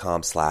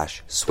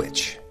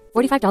mintmobile.com/switch.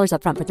 $45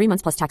 up front for 3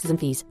 months plus taxes and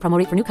fees. Promo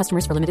rate for new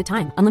customers for limited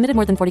time. Unlimited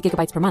more than 40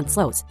 gigabytes per month.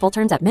 Slows full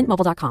terms at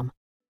mintmobile.com.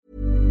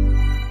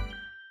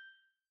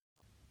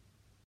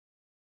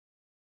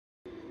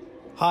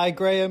 Hi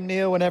Graham,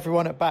 Neil and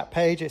everyone at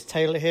Backpage. It's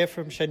Taylor here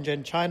from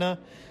Shenzhen, China.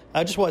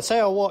 I just want to say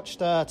I watched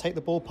Take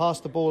the Ball,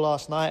 Pass the Ball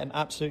last night and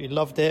absolutely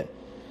loved it.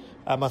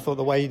 I thought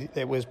the way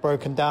it was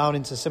broken down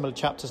into similar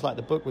chapters like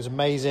the book was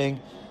amazing.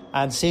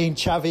 And seeing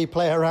Xavi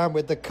play around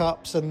with the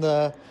cups and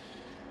the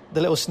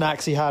little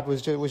snacks he had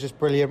was just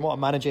brilliant. What a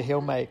manager he'll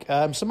make.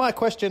 So my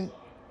question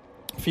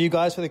for you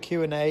guys for the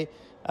Q&A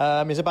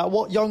is about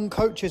what young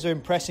coaches are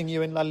impressing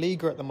you in La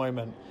Liga at the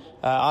moment.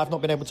 I've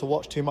not been able to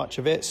watch too much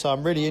of it, so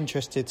I'm really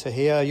interested to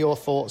hear your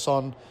thoughts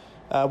on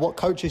what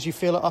coaches you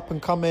feel are up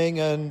and coming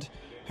and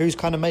who's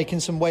kind of making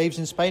some waves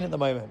in Spain at the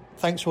moment.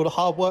 Thanks for all the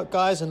hard work,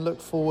 guys, and look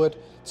forward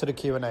to the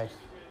Q&A.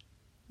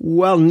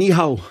 Well, ni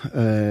hao,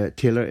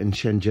 Taylor in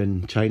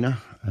Shenzhen, China.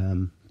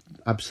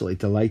 Absolutely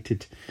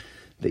delighted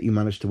that you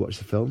managed to watch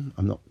the film.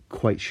 I'm not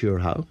quite sure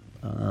how,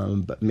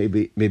 but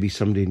maybe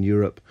somebody in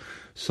Europe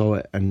saw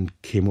it and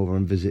came over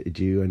and visited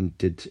you and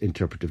did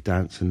interpretive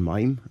dance and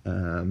mime.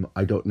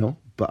 I don't know,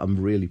 but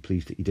I'm really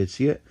pleased that you did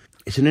see it.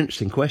 It's an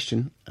interesting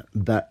question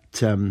that,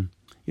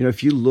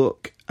 if you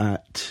look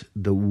at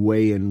the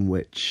way in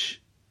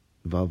which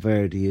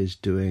Valverde is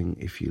doing,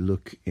 if you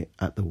look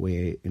at the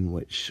way in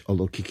which,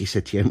 although Kiki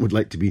Setien would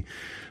like to be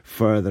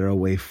further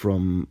away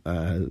from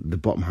the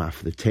bottom half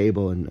of the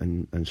table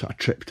and sort of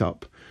tripped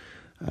up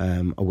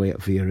away at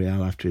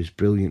Villarreal after his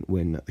brilliant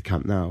win at the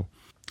Camp Nou,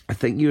 I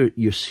think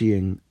you're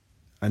seeing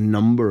a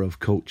number of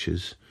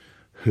coaches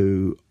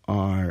who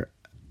are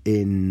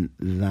in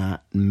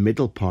that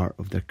middle part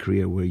of their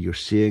career where you're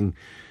seeing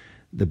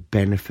the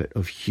benefit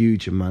of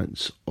huge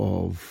amounts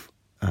of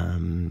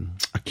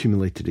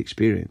accumulated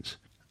experience.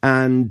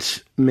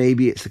 And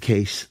maybe it's the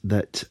case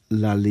that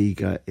La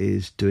Liga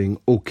is doing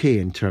okay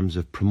in terms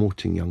of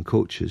promoting young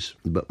coaches,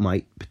 but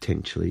might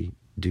potentially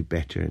do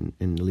better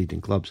in the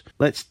leading clubs.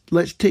 Let's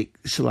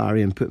take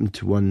Solari and put him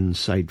to one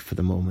side for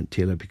the moment,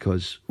 Taylor,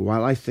 because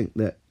while I think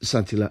that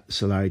Santi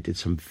Solari did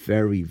some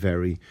very,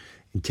 very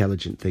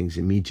intelligent things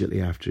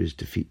immediately after his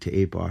defeat to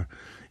Eibar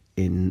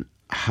in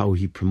how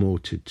he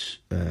promoted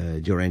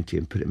Llorente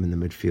and put him in the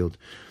midfield,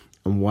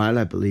 and while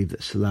I believe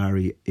that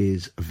Solari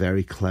is a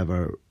very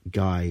clever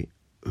guy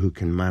who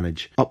can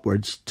manage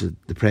upwards to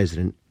the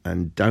president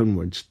and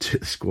downwards to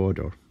the squad,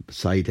 or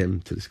beside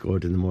him to the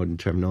squad in the modern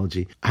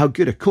terminology, how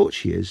good a coach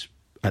he is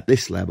at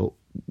this level,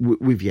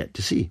 we've yet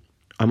to see.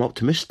 I'm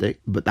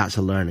optimistic, but that's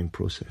a learning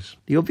process.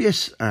 The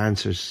obvious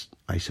answers,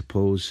 I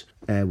suppose,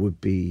 would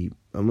be,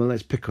 well,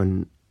 let's pick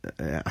on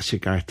Asier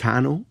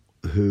Gaetano,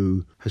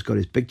 who has got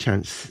his big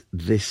chance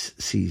this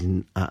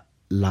season at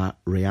La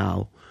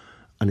Real,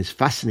 and is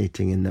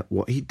fascinating in that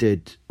what he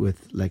did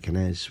with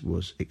Leganés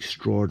was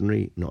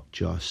extraordinary, not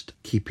just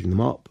keeping them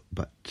up,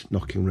 but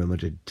knocking Real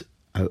Madrid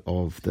out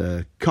of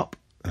the cup,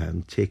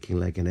 taking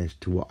Leganés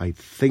to what I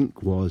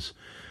think was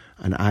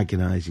an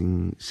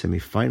agonising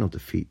semi-final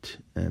defeat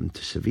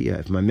to Sevilla.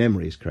 If my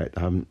memory is correct,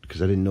 I haven't,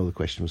 because I didn't know the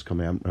question was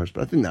coming out, but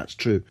I think that's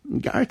true.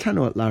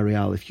 Gaetano at La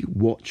Real, if you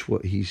watch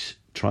what he's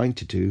trying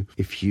to do,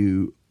 if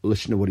you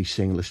listen to what he's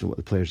saying, listen to what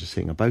the players are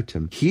saying about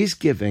him, he's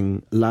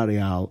giving La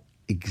Real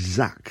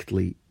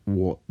exactly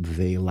what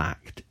they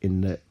lacked,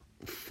 in that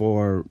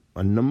for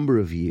a number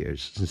of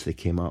years since they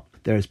came up,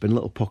 there has been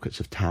little pockets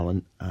of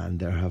talent and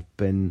there have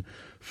been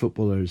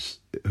footballers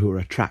who are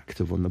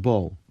attractive on the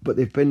ball, but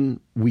they've been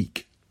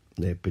weak,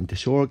 they've been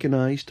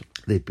disorganised,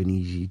 they've been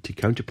easy to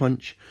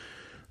counterpunch,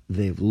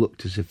 they've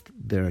looked as if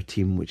they're a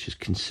team which is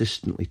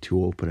consistently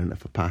too open, and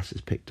if a pass is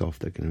picked off,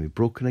 they're going to be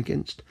broken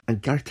against.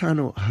 And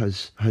Gaetano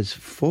has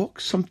fought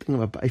something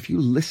about, if you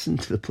listen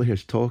to the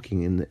players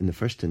talking in the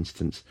first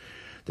instance,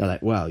 they're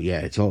like, well, yeah,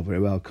 it's all very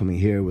well coming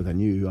here with a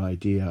new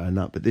idea and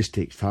that, but this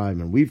takes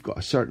time, and we've got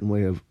a certain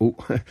way of,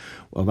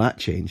 well, that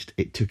changed.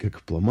 It took a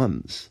couple of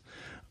months.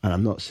 And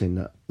I'm not saying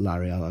that La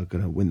Real are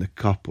going to win the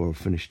cup or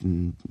finish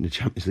in the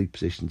Champions League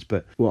positions,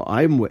 but what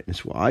I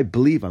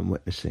believe I'm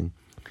witnessing,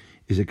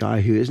 is a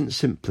guy who isn't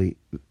simply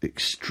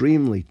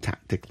extremely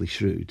tactically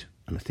shrewd,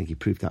 and I think he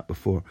proved that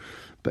before,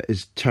 but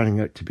is turning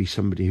out to be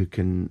somebody who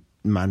can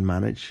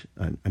manage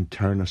and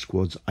turn a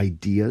squad's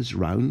ideas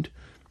round.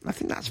 I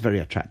think that's very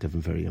attractive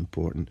and very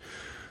important.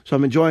 So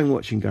I'm enjoying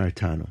watching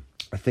Gaetano.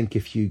 I think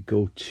if you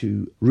go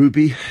to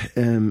Ruby,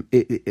 in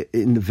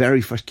the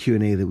very first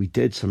Q&A that we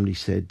did, somebody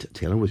said,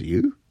 Taylor, was it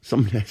you?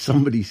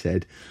 Somebody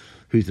said,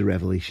 who's the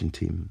revelation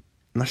team?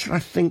 And I said, I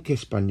think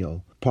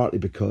Espanyol, partly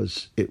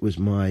because it was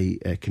my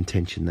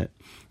contention that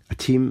a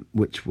team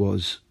which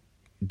was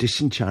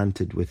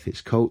disenchanted with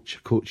its coach,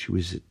 a coach who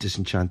was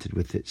disenchanted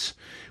with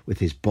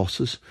his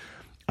bosses,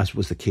 as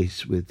was the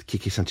case with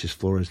Quique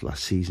Sanchez-Flores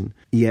last season,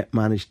 yet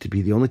managed to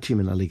be the only team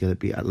in La Liga that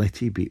beat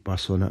Atleti, beat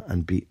Barcelona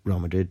and beat Real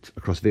Madrid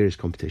across various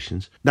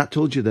competitions. That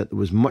told you that there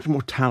was much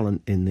more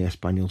talent in the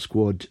Espanyol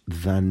squad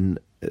than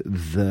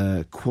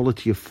the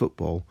quality of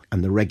football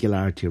and the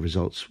regularity of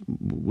results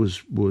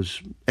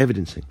was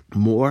evidencing.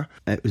 More,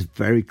 it was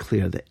very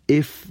clear that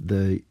if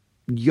the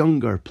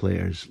younger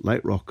players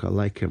like Roca,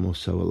 like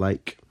Hermoso,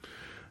 like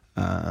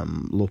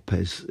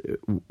Lopez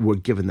were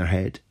given their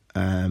head,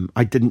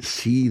 I didn't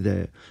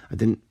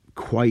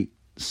quite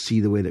see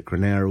the way that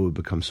Granero would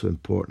become so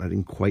important. I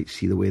didn't quite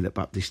see the way that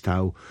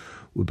Baptistao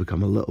would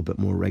become a little bit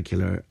more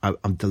regular.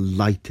 I'm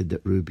delighted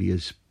that Ruby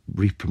has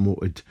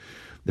re-promoted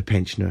the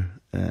pensioner,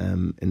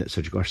 in that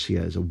Sergio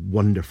Garcia is a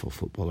wonderful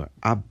footballer,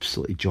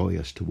 absolutely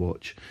joyous to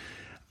watch,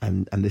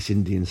 and this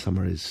Indian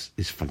summer is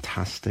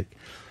fantastic.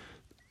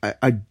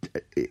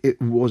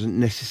 It wasn't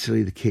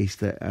necessarily the case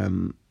that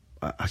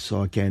I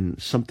saw again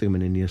something of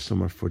an Indian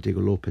summer for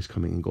Diego Lopez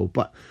coming in goal,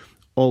 but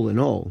all in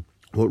all,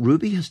 what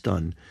Ruby has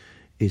done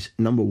is,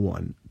 number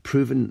one,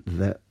 proven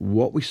that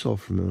what we saw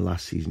from him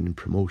last season in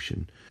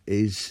promotion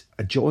is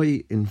a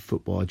joy in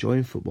football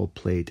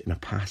played in a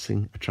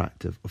passing,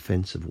 attractive,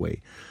 offensive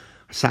way.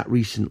 I sat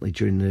recently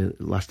during the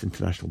last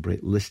international break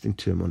listening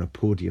to him on a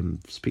podium,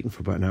 speaking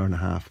for about an hour and a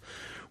half,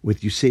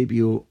 with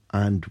Eusebio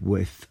and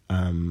with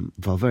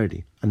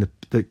Valverde. And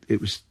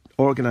it was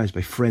organised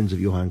by friends of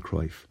Johan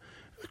Cruyff.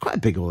 Quite a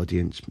big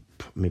audience,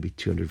 maybe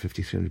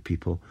 250, 300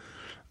 people.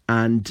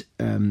 And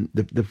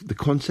the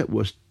concept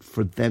was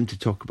for them to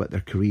talk about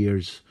their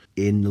careers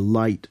in the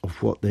light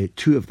of what the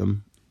two of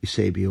them,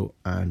 Eusebio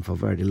and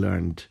Valverde,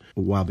 learned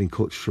while being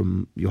coached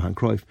from Johan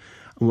Cruyff.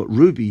 And what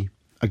Ruby,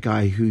 a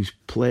guy who's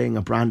playing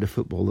a brand of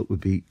football that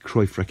would be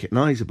Cruyff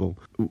recognisable,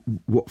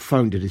 what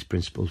founded his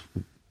principles,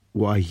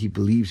 why he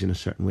believes in a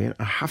certain way. And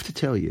I have to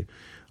tell you,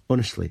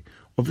 honestly,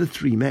 of the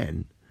three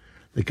men,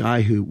 the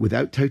guy who,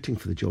 without touting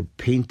for the job,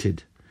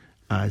 painted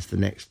as the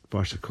next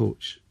Barca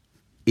coach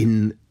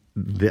in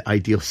the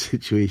ideal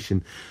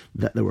situation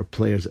that there were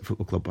players at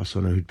Football Club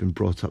Barcelona who'd been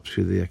brought up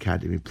through the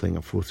academy playing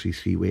a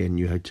 4-3-3 way and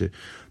knew how to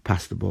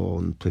pass the ball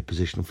and play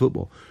positional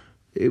football.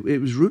 It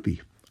was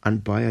Ruby,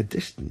 and by a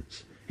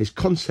distance. His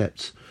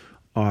concepts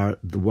are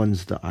the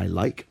ones that I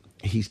like.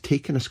 He's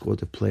taken a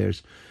squad of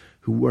players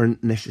who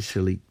weren't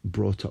necessarily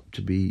brought up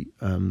to be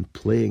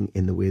playing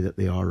in the way that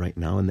they are right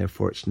now, and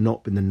therefore it's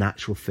not been the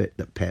natural fit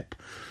that Pep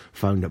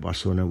found at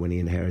Barcelona when he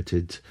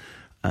inherited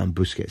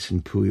Busquets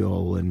and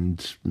Puyol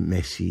and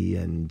Messi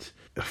and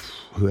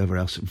whoever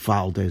else.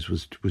 Valdez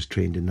was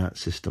trained in that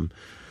system.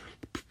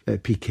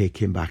 Piqué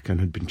came back and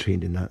had been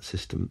trained in that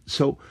system.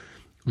 So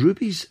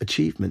Rubi's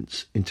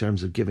achievements in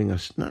terms of giving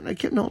us, not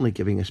only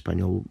giving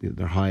Espanyol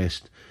their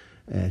highest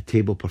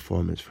table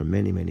performance for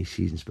many, many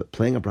seasons, but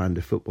playing a brand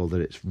of football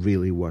that it's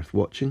really worth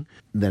watching,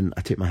 then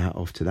I take my hat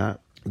off to that.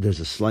 There's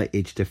a slight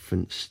age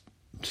difference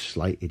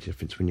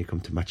when you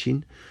come to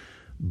Machin,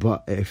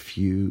 but if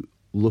you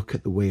look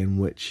at the way in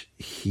which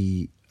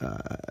he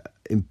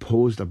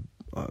imposed a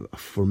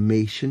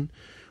formation,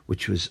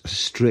 which was a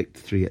strict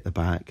 3 at the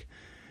back,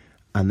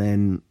 and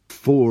then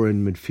 4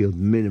 in midfield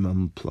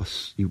minimum,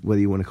 plus whether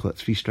you want to call it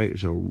 3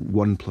 strikers or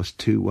 1 plus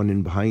 2, 1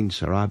 in behind,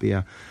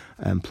 Sarabia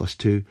plus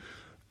 2,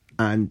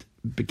 and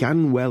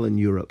began well in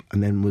Europe,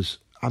 and then was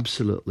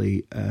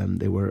absolutely,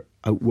 they were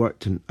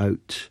outworked and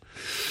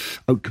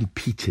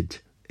outcompeted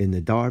in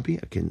the derby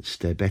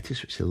against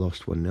Betis, which they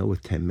lost 1-0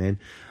 with 10 men,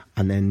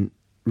 and then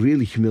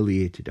really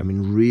humiliated,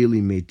 really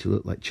made to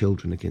look like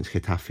children against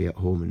Getafe at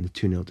home in the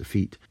 2-0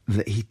 defeat,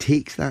 that he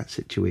takes that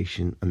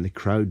situation and the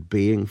crowd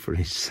baying for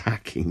his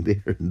sacking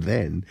there and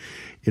then,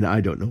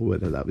 I don't know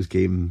whether that was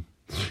game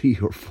 3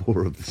 or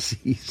 4 of the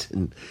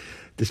season,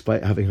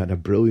 despite having had a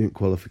brilliant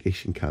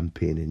qualification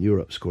campaign in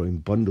Europe, scoring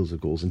bundles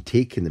of goals and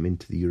taking them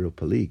into the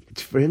Europa League.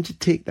 It's for him to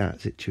take that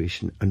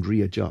situation and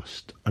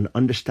readjust and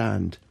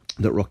understand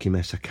that Rocky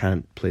Mesa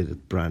can't play the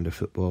brand of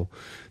football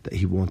that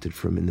he wanted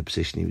from in the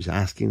position he was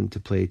asking him to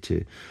play,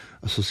 to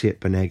associate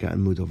Banega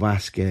and Mudo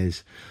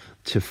Vasquez,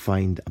 to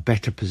find a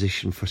better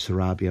position for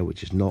Sarabia,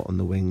 which is not on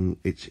the wing.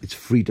 It's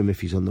freedom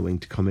if he's on the wing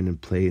to come in and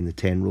play in the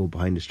 10 role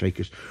behind the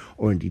strikers,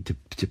 or indeed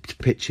to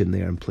pitch in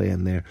there and play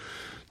in there.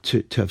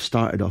 To have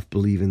started off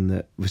believing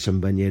that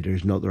Wissam Ben Yedder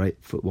is not the right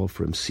football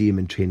for him, see him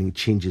in training,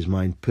 change his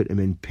mind, put him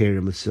in, pair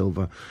him with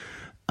Silva,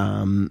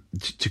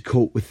 to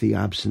cope with the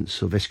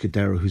absence of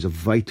Escudero, who's a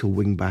vital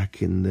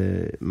wing-back in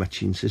the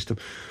Machin system.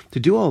 To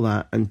do all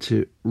that and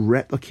to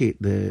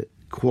replicate the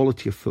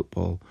quality of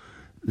football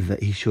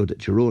that he showed at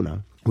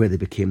Girona, where they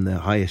became the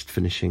highest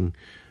finishing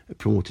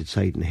promoted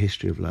side in the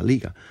history of La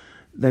Liga,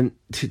 then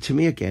to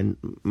me again,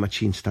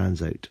 Machin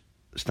stands out,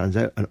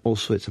 and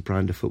also it's a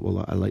brand of football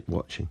that I like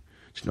watching.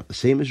 It's not the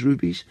same as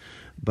Rubi's,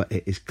 but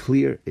it is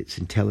clear, it's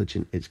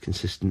intelligent, it's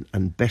consistent,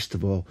 and best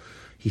of all,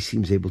 he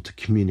seems able to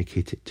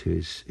communicate it to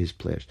his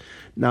players.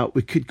 Now,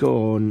 we could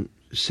go on.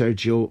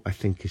 Sergio, I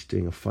think, is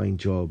doing a fine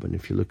job, and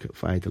if you look at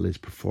Valladolid's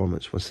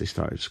performance, once they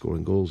started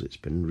scoring goals, it's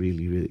been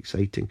really, really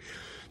exciting.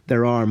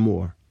 There are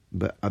more,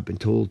 but I've been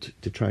told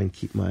to try and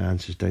keep my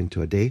answers down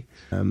to a day.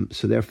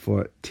 So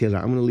therefore, Taylor,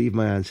 I'm going to leave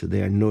my answer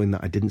there, knowing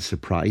that I didn't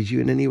surprise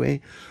you in any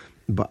way,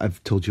 but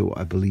I've told you what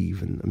I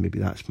believe, and maybe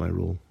that's my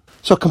role.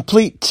 So a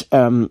complete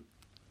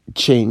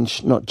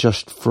change, not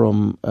just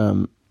from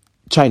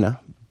China,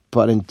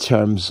 but in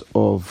terms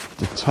of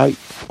the type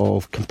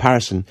of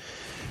comparison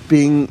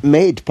being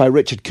made by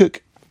Richard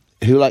Cook,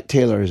 who, like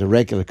Taylor, is a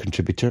regular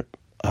contributor.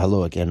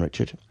 Hello again,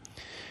 Richard.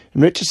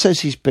 And Richard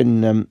says he's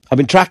been... I've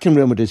been tracking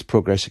Real Madrid's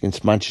progress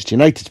against Manchester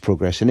United's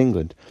progress in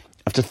England.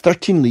 After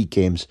 13 league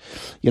games,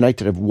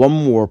 United have 1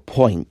 more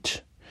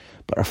point,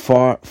 but are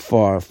far,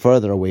 far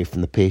further away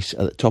from the pace at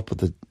the top of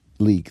the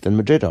league than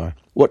Madrid are.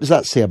 What does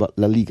that say about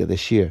La Liga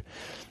this year?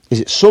 Is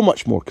it so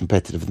much more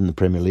competitive than the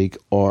Premier League,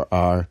 or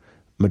are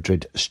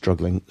Madrid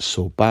struggling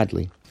so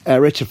badly?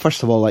 Richard,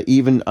 first of all,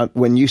 even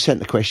when you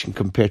sent the question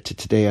compared to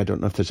today, I don't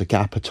know if there's a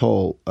gap at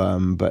all,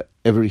 but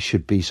everybody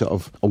should be sort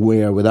of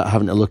aware, without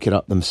having to look it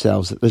up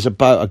themselves, that there's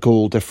about a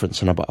goal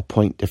difference and about a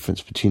point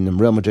difference between them.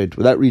 Real Madrid,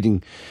 without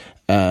reading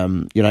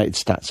United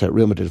stats out,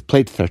 Real Madrid have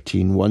played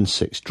 13, won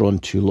 6, drawn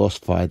 2,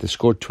 lost 5, they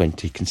scored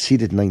 20,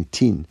 conceded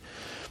 19.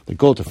 The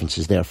goal difference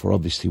is therefore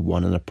obviously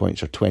 1 and their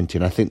points are 20.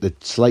 And I think the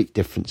slight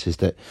difference is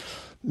that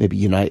maybe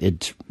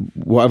United,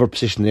 whatever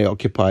position they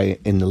occupy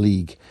in the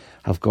league,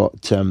 have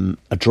got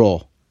a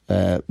draw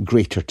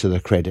greater to their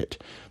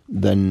credit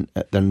than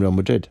Real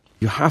Madrid.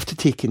 You have to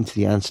take into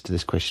the answer to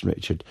this question,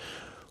 Richard,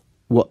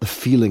 what the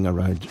feeling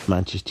around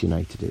Manchester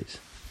United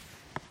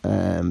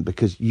is.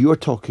 Because you're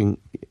talking,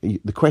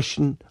 the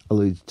question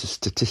alludes to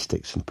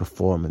statistics and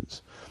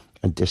performance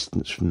and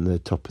distance from the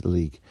top of the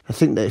league. I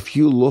think that if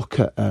you look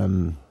at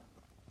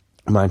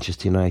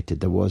Manchester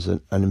United, there was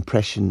an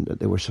impression that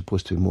they were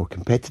supposed to be more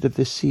competitive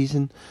this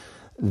season,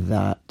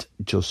 that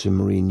Jose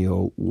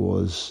Mourinho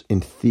was,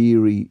 in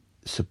theory,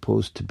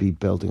 supposed to be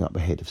building up a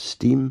head of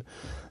steam,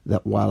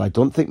 that while I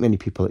don't think many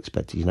people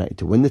expected United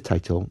to win the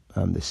title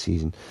this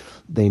season,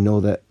 they know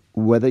that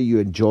whether you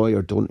enjoy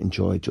or don't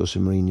enjoy Jose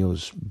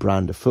Mourinho's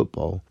brand of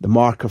football, the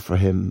marker for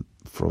him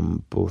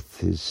from both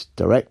his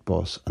direct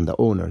boss and the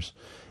owners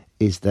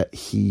is that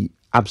he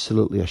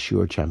absolutely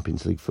assures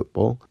Champions League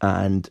football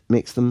and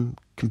makes them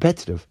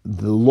competitive.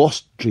 The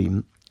lost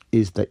dream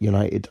is that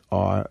United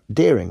are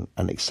daring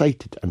and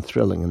excited and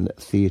thrilling, and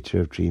that theatre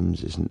of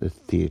dreams isn't the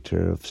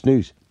theatre of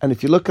snooze. And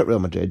if you look at Real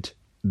Madrid,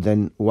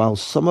 then while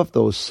some of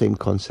those same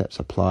concepts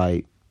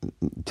apply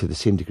to the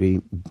same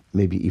degree,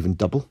 maybe even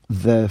double,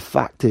 the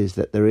fact is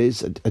that there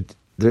is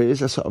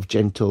a sort of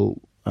gentle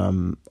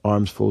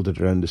arms folded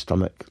around the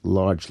stomach,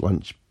 large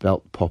lunch,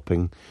 belt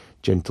popping,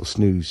 gentle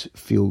snooze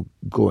feel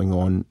going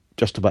on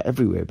just about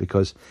everywhere,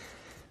 because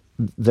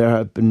there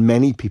have been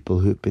many people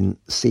who have been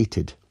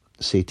sated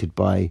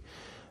by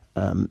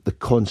the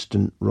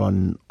constant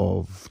run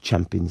of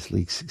Champions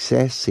League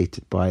success,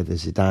 sated by the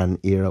Zidane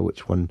era,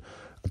 which won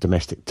a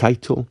domestic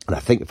title. And I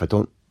think, if I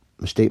don't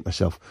mistake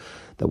myself,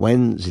 that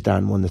when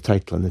Zidane won the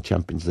title in the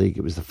Champions League,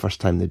 it was the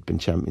first time they'd been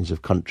champions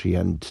of country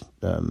and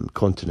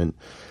continent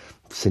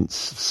since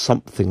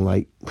something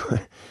in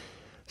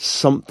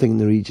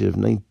the region of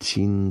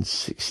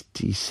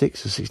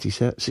 1966 or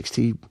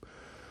 67,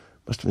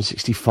 must have been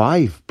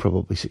 65,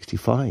 probably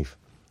 65.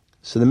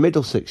 So the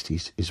middle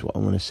 60s is what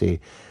I'm going to say.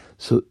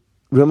 So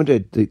Real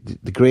Madrid,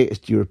 the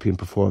greatest European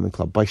performing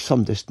club by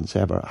some distance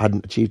ever,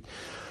 hadn't achieved.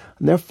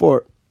 And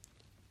therefore,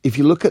 if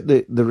you look at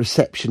the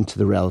reception to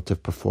the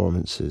relative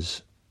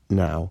performances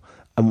now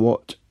and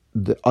what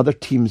the other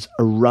teams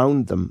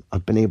around them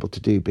have been able to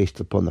do based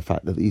upon the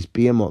fact that these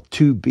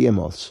two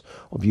behemoths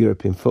of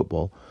European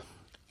football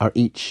are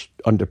each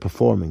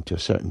underperforming to a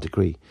certain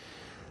degree,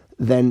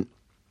 then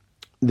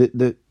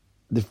the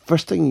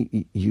first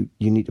thing you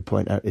need to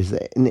point out is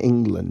that in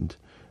England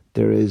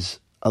there is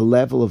a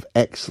level of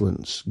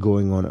excellence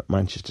going on at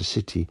Manchester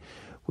City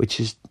which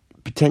is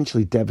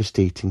potentially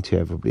devastating to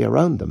everybody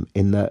around them,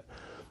 in that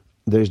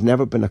there's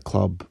never been a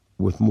club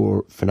with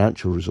more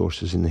financial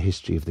resources in the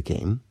history of the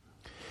game.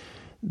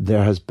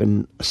 There has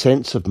been a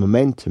sense of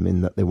momentum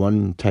in that they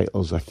won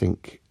titles, I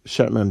think,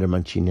 certainly under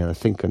Mancini and I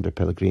think under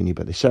Pellegrini,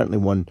 but they certainly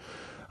won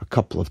a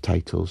couple of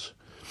titles.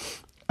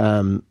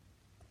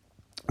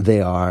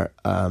 They are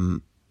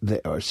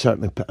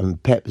certainly,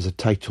 Pep is a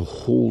title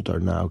holder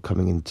now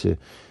coming into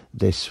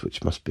this,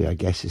 which must be, I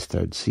guess, his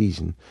third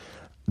season.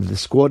 The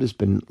squad has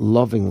been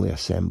lovingly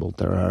assembled.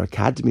 There are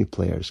academy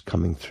players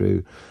coming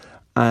through,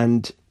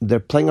 and they're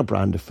playing a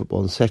brand of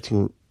football and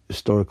setting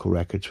historical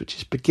records, which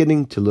is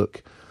beginning to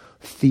look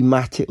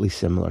thematically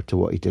similar to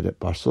what he did at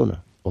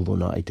Barcelona, although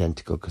not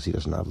identical because he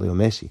doesn't have Leo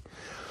Messi.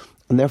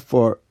 And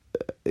therefore,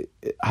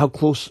 how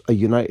close a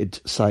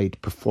United side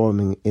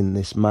performing in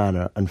this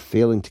manner and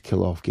failing to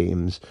kill off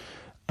games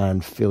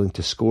and failing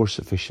to score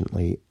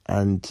sufficiently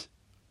and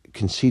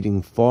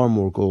conceding far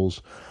more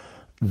goals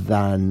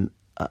than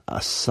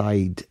a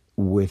side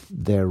with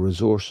their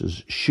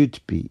resources should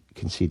be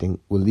conceding.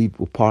 We'll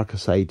park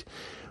aside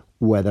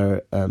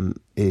whether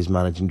his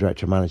managing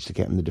director managed to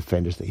get him the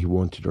defenders that he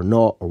wanted or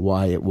not, or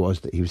why it was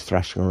that he was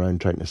thrashing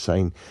around trying to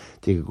sign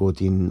Diego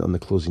Godin on the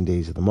closing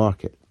days of the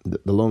market.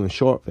 The long and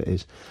short of it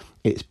is,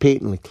 it's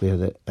patently clear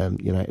that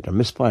United are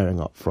misfiring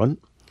up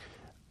front,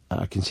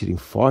 conceding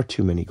far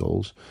too many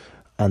goals,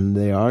 and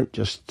they aren't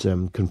just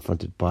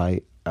confronted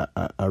by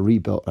a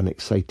rebuilt and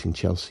exciting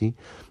Chelsea,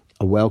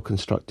 a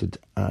well-constructed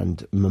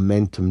and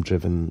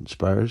momentum-driven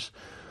Spurs,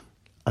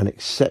 an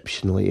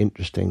exceptionally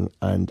interesting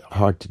and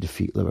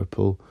hard-to-defeat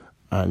Liverpool,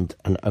 and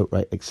an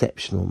outright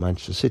exceptional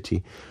Manchester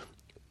City.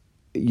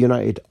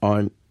 United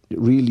aren't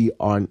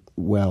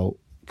well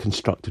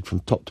constructed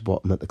from top to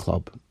bottom at the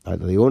club.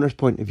 Either the owner's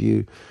point of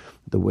view,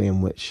 the way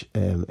in which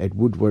Ed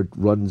Woodward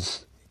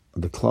runs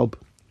the club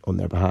on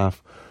their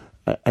behalf,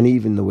 and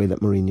even the way that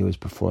Mourinho is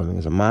performing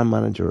as a man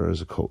manager or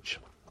as a coach.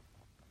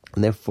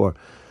 And therefore,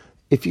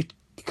 if you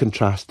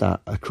contrast that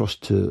across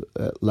to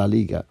La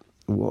Liga,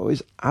 what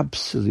is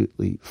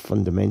absolutely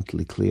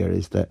fundamentally clear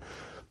is that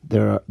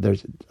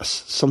there's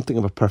something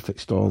of a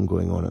perfect storm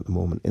going on at the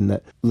moment, in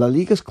that La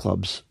Liga's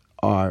clubs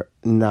are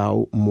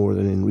now, more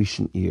than in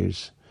recent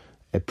years,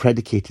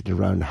 predicated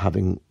around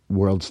having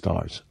world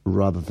stars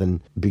rather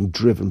than being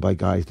driven by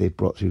guys they've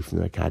brought through from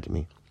their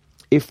academy.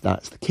 If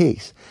that's the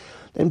case,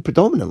 then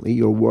predominantly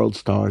your world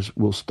stars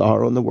will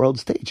star on the world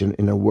stage. And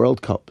in a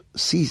World Cup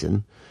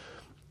season,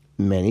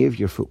 many of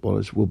your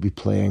footballers will be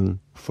playing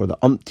for the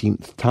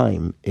umpteenth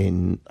time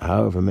in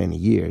however many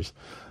years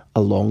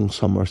a long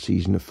summer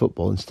season of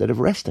football instead of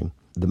resting.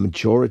 The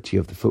majority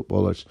of the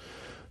footballers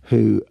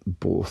who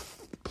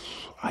both,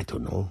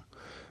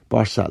 Barca,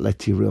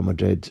 Atleti, Real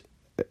Madrid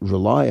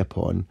rely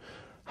upon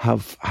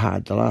have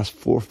had the last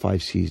 4 or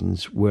 5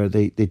 seasons where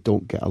they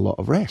don't get a lot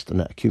of rest, and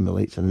it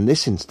accumulates. And in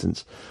this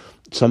instance,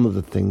 some of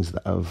the things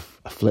that have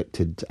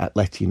afflicted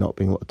Atleti not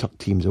being able to tuck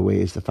teams away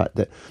is the fact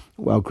that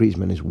while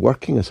Griezmann is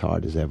working as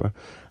hard as ever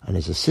and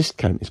his assist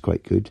count is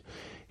quite good,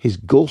 his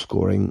goal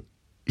scoring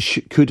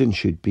could and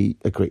should be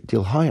a great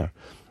deal higher.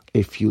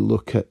 If you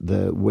look at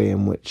the way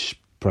in which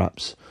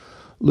perhaps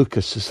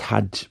Lucas has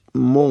had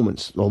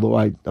moments, although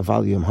I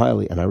value him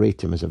highly and I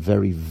rate him as a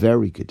very,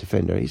 very good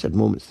defender, he's had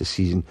moments this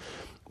season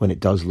when it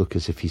does look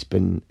as if he's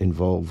been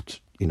involved,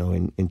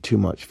 in too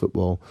much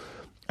football,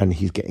 and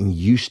he's getting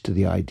used to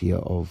the idea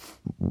of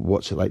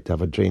what's it like to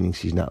have a draining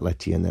season at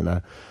Atleti and then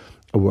a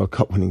World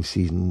Cup winning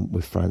season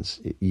with France.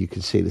 You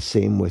could say the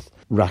same with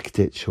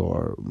Rakitic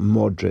or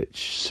Modric,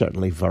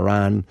 certainly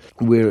Varane.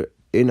 We're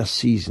in a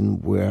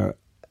season where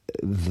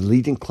the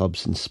leading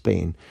clubs in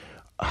Spain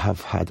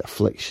have had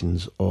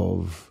afflictions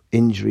of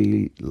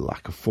injury,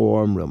 lack of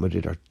form. Real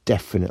Madrid are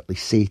definitely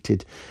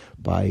sated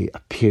by a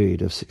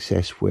period of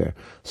success where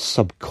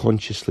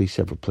subconsciously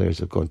several players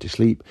have gone to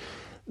sleep.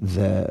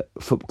 The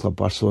Football Club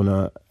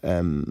Barcelona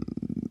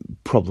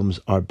problems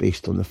are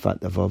based on the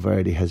fact that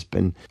Valverde has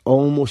been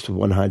almost with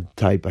one hand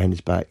tied behind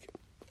his back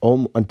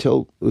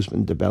until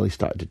Ousmane Dembele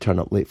started to turn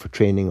up late for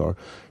training or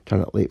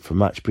turn up late for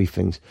match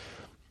briefings.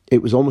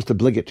 It was almost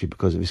obligatory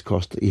because of his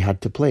cost that he had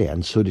to play,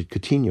 and so did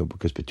Coutinho,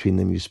 because between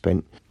them you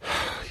spent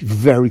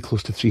very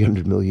close to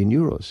 300 million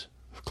euros.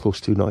 Close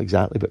to, not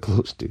exactly, but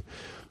close to.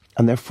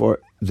 And therefore,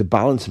 the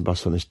balance in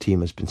Barcelona's team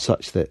has been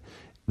such that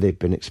they've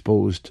been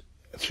exposed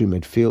through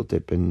midfield,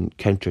 they've been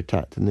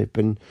counter-attacked, and they've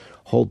been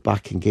hauled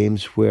back in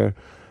games where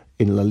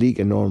in La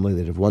Liga normally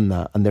they'd have won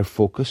that, and their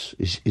focus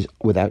is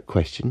without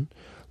question.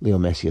 Leo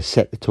Messi has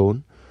set the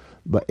tone,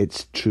 but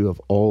it's true of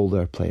all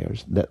their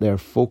players that their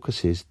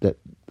focus is that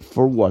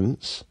for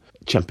once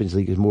Champions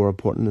League is more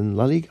important than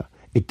La Liga.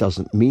 It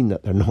doesn't mean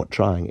that they're not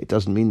trying. It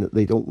doesn't mean that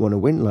they don't want to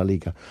win La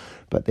Liga,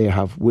 but they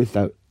have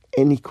without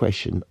any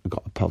question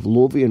got a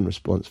Pavlovian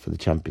response for the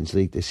Champions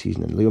League this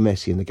season. And Leo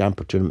Messi in the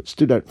Gamper tournament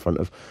stood out in front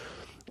of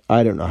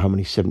I don't know how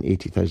many 70,000,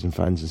 80,000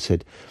 fans and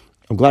said,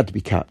 I'm glad to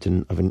be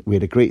captain. We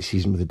had a great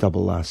season with a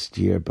double last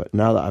year, but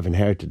now that I've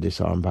inherited this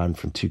armband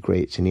from two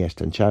greats,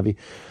 Iniesta and Xavi,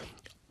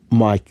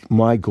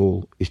 my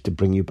goal is to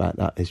bring you back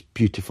this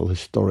beautiful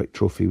historic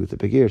trophy with the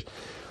big ears.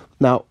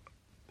 Now,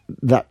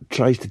 that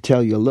tries to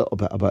tell you a little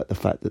bit about the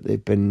fact that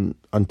they've been,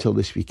 until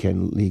this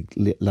weekend,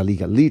 La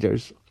Liga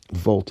leaders,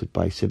 vaulted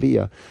by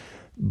Sevilla,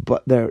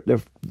 but there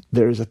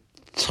is a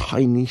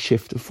tiny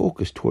shift of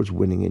focus towards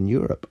winning in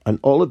Europe. And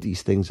all of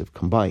these things have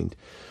combined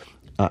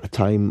at a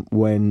time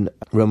when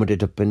Real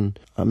Madrid have been,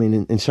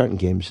 in certain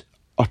games,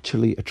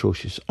 utterly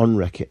atrocious,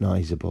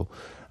 unrecognisable.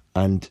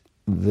 And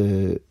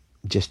the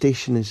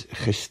gestation is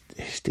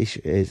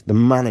the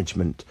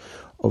management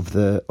of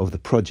the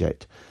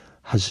project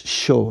has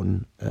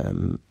shown,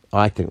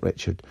 I think,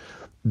 Richard,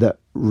 that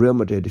Real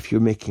Madrid, if you're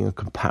making a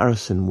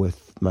comparison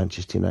with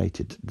Manchester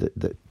United,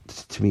 that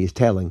to me is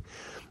telling,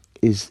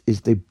 is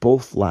they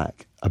both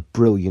lack a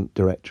brilliant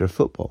director of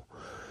football.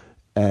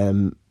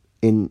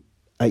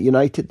 At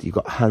United, you've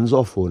got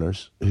hands-off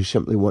owners who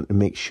simply want to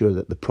make sure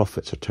that the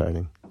profits are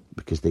turning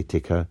because they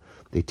take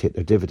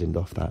their dividend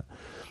off that.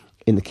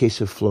 In the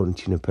case of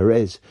Florentino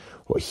Perez,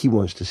 what he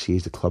wants to see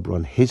is the club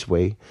run his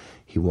way.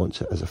 He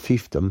wants it as a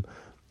fiefdom.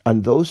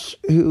 And those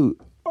who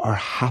are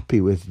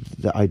happy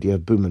with the idea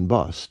of boom and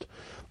bust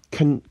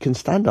can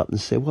stand up and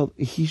say, well,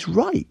 he's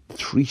right.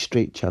 3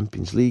 straight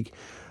Champions League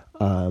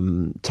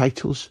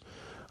titles.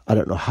 I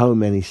don't know how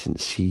many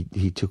since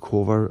he took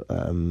over.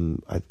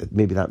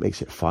 Maybe that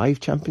makes it 5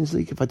 Champions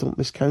League if I don't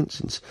miscount,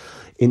 since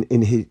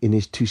in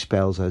his 2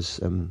 spells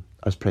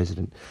as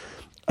president.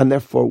 And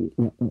therefore,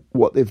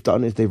 what they've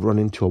done is they've run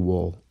into a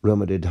wall. Real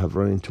Madrid have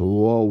run into a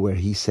wall where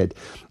he said,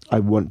 I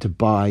want to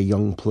buy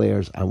young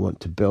players. I want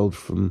to build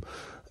from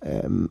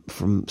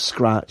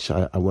scratch.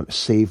 I want to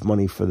save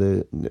money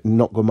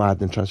not go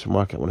mad in the transfer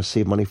market. I want to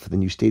save money for the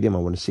new stadium. I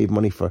want to save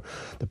money for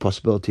the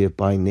possibility of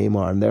buying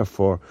Neymar. And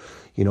therefore,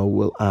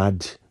 we'll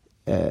add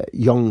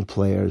young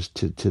players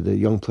to the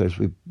young players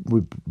we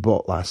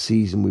bought last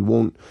season. We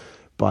won't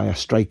buy a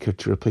striker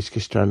to replace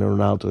Cristiano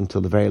Ronaldo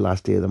until the very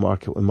last day of the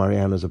market when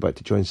Mariano's about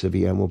to join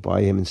Sevilla, and we'll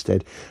buy him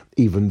instead,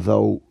 even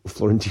though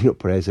Florentino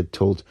Perez had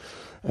told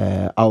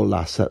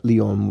Aulas at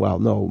Lyon, well,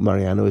 no,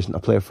 Mariano isn't a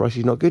player for us,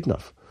 he's not good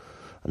enough.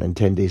 And then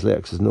 10 days later,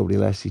 because there's nobody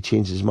less, he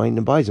changes his mind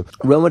and buys him.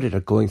 Real Madrid are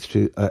going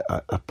through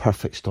a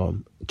perfect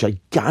storm.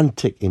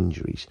 Gigantic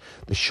injuries.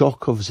 The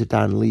shock of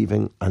Zidane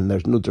leaving, and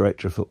there's no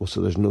director of football,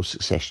 so there's no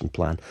succession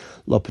plan.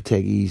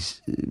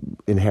 Lopetegui's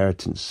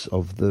inheritance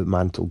of the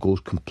mantle goes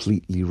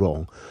completely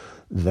wrong.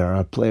 There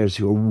are players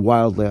who are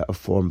wildly out of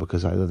form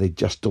because either they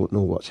just don't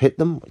know what's hit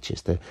them, which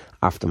is the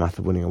aftermath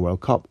of winning a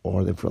World Cup,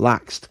 or they've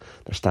relaxed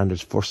their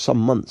standards for some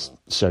months.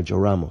 Sergio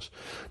Ramos.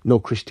 No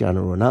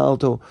Cristiano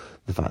Ronaldo.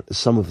 The fact that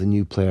some of the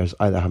new players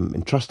either haven't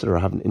been trusted or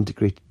haven't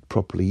integrated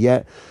properly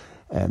yet.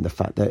 And the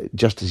fact that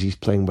just as he's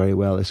playing very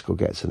well, Isco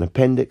gets an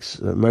appendix,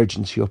 an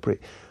emergency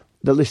operation.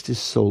 The list is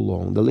so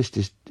long.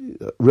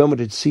 Real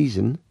Madrid's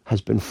season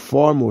has been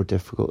far more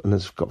difficult and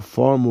has got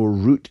far more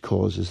root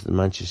causes than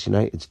Manchester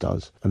United's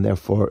does. And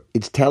therefore,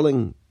 it's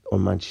telling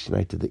on Manchester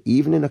United that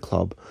even in a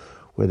club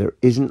where there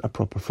isn't a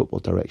proper football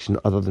direction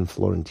other than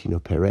Florentino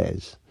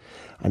Perez,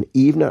 and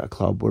even at a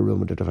club where Real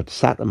Madrid have had to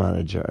sack the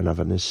manager and have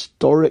an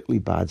historically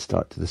bad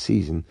start to the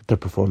season, they're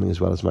performing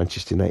as well as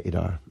Manchester United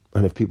are.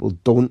 And if people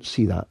don't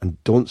see that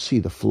and don't see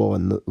the flaw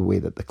in the way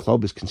that the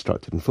club is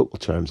constructed in football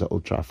terms at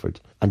Old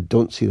Trafford, and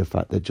don't see the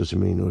fact that Jose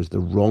Mourinho is the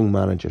wrong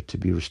manager to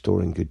be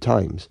restoring good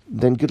times,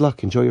 then good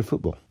luck, enjoy your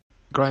football.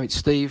 Graham, it's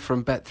Steve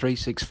from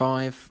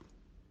Bet365.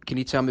 Can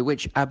you tell me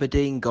which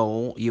Aberdeen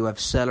goal you have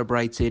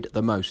celebrated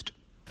the most?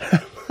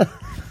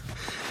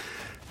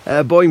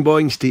 Boing,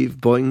 boing, Steve.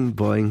 Boing,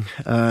 boing.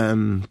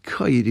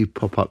 You do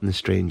pop up in the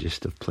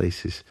strangest of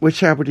places.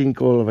 Which Aberdeen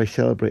goal have I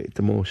celebrated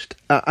the most?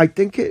 I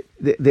think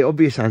the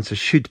obvious answer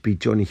should be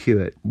Johnny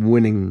Hewitt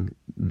winning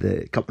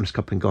the Cupman's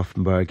Cup in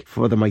Gothenburg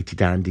for the Mighty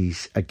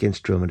Dandies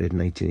against Real Madrid in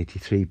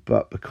 1983.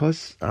 But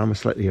because I'm a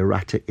slightly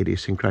erratic,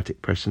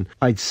 idiosyncratic person,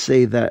 I'd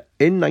say that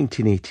in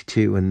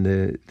 1982, when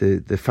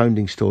the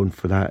founding stone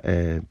for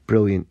that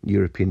brilliant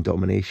European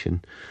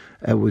domination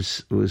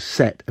was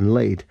set and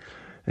laid,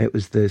 it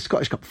was the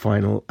Scottish Cup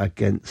final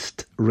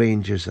against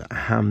Rangers at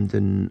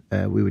Hampden.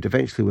 We would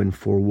eventually win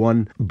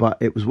 4-1, but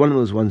it was one of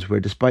those ones where,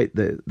 despite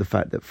the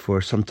fact that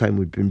for some time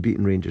we'd been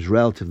beating Rangers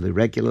relatively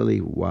regularly,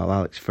 while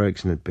Alex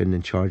Ferguson had been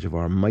in charge of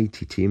our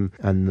mighty team,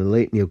 and the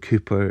late Neil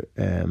Cooper,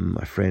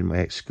 my friend, my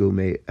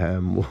ex-schoolmate,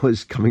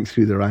 was coming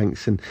through the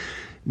ranks and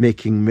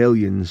making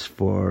millions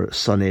for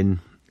Sun In,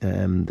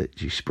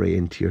 that you spray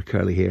into your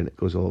curly hair and it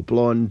goes all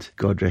blonde.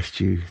 God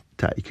rest you,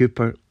 Tatty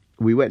Cooper.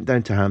 We went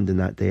down to Hampden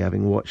that day,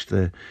 having watched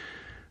the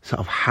sort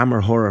of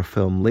Hammer horror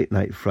film Late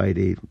Night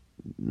Friday,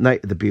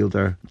 Night of the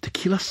Beelder.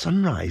 Tequila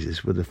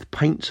Sunrises, where the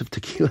pints of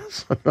Tequila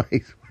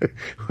Sunrise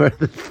were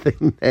the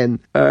thing then.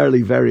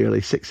 Very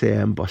early 6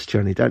 a.m. bus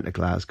journey down to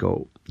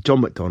Glasgow.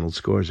 John McDonald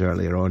scores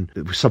earlier on.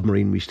 It was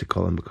Submarine, we used to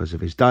call him because of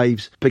his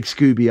dives. Big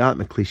Scooby at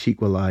McLeish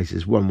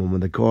equalises 1-1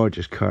 with a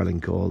gorgeous curling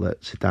goal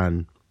that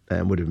Zidane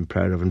would have been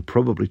proud of and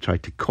probably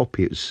tried to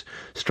copy. It was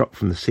struck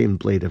from the same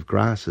blade of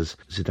grass as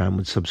Zidane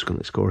would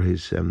subsequently score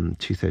his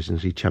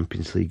 2003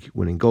 Champions League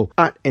winning goal.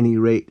 At any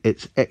rate,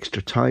 it's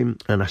extra time,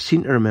 and I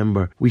seem to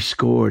remember we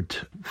scored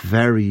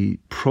very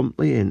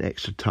promptly in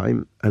extra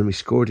time, and we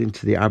scored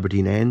into the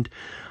Aberdeen end.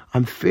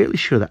 I'm fairly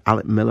sure that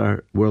Alec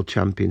Miller, world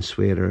champion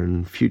swearer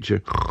and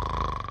future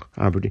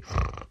Aberdeen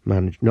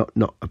manager,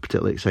 not a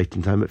particularly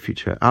exciting time, but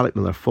future Alec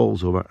Miller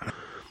falls over.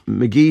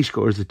 McGee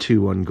scores the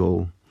 2-1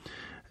 goal.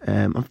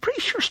 I'm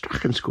pretty sure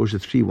Strachan scores the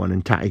 3-1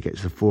 and Tatty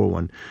gets the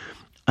 4-1.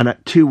 And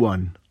at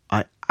 2-1,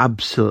 I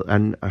absolutely,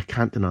 and I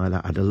can't deny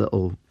that, I had a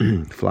little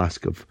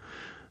flask of,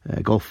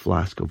 golf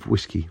flask of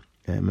whiskey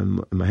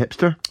in my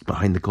hipster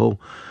behind the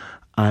goal.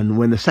 And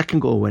when the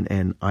second goal went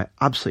in, I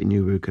absolutely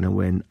knew we were going to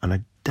win. And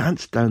I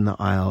danced down the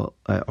aisle,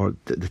 or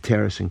the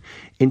terracing,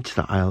 into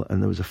the aisle, and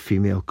there was a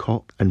female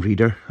cop and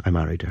reader. I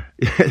married her.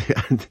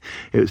 And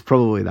it was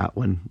probably that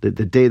one. The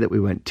day that we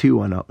went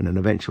 2-1 up in an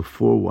eventual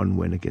 4-1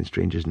 win against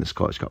Rangers in the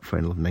Scottish Cup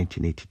final of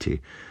 1982.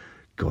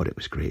 God, it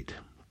was great.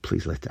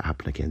 Please let it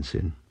happen again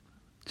soon.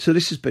 So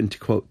this has been, to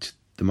quote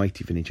the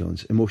mighty Vinnie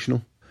Jones,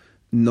 emotional.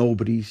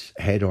 Nobody's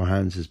head or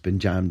hands has been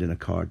jammed in a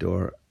car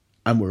door,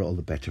 and we're all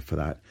the better for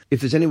that.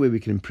 If there's any way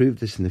we can improve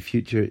this in the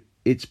future,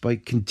 it's by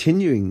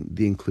continuing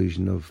the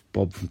inclusion of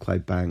Bob from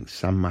Clydebank,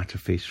 Sam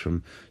Matterface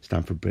from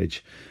Stamford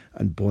Bridge,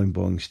 and Boing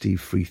Boing Steve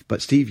Freeth.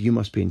 But Steve, you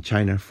must be in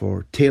China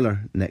for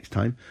Taylor next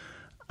time.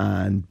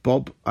 And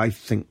Bob, I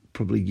think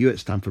probably you at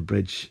Stamford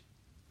Bridge,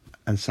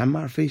 and Sam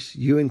Matterface,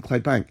 you in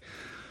Clydebank.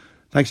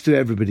 Thanks to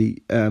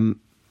everybody.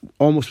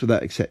 Almost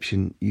without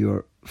exception,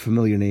 you're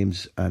familiar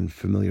names and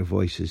familiar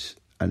voices,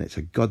 and it's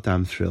a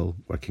goddamn thrill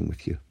working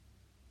with you.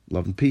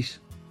 Love and peace.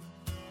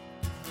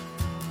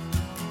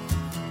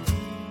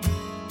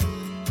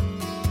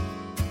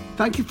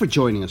 Thank you for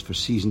joining us for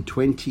season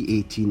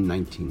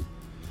 2018-19.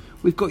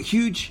 We've got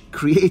huge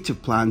creative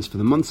plans for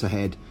the months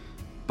ahead,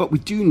 but we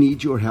do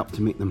need your help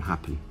to make them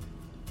happen.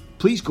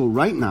 Please go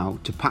right now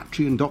to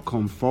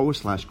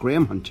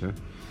patreon.com/Graham Hunter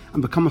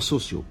and become a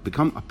socio,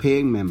 become a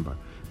paying member,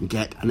 and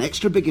get an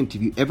extra big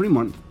interview every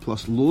month,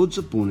 plus loads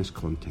of bonus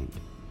content.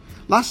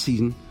 Last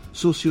season,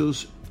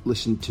 socios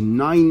listened to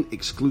 9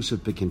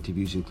 exclusive big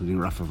interviews, including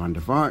Rafa van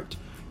der Vaart,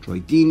 Troy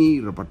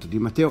Deeney, Roberto Di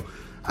Matteo,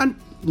 and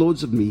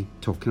loads of me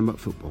talking about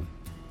football.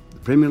 The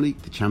Premier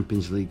League, the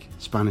Champions League,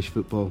 Spanish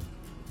football.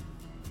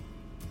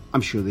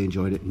 I'm sure they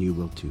enjoyed it and you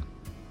will too.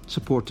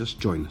 Support us,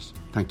 join us.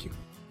 Thank you.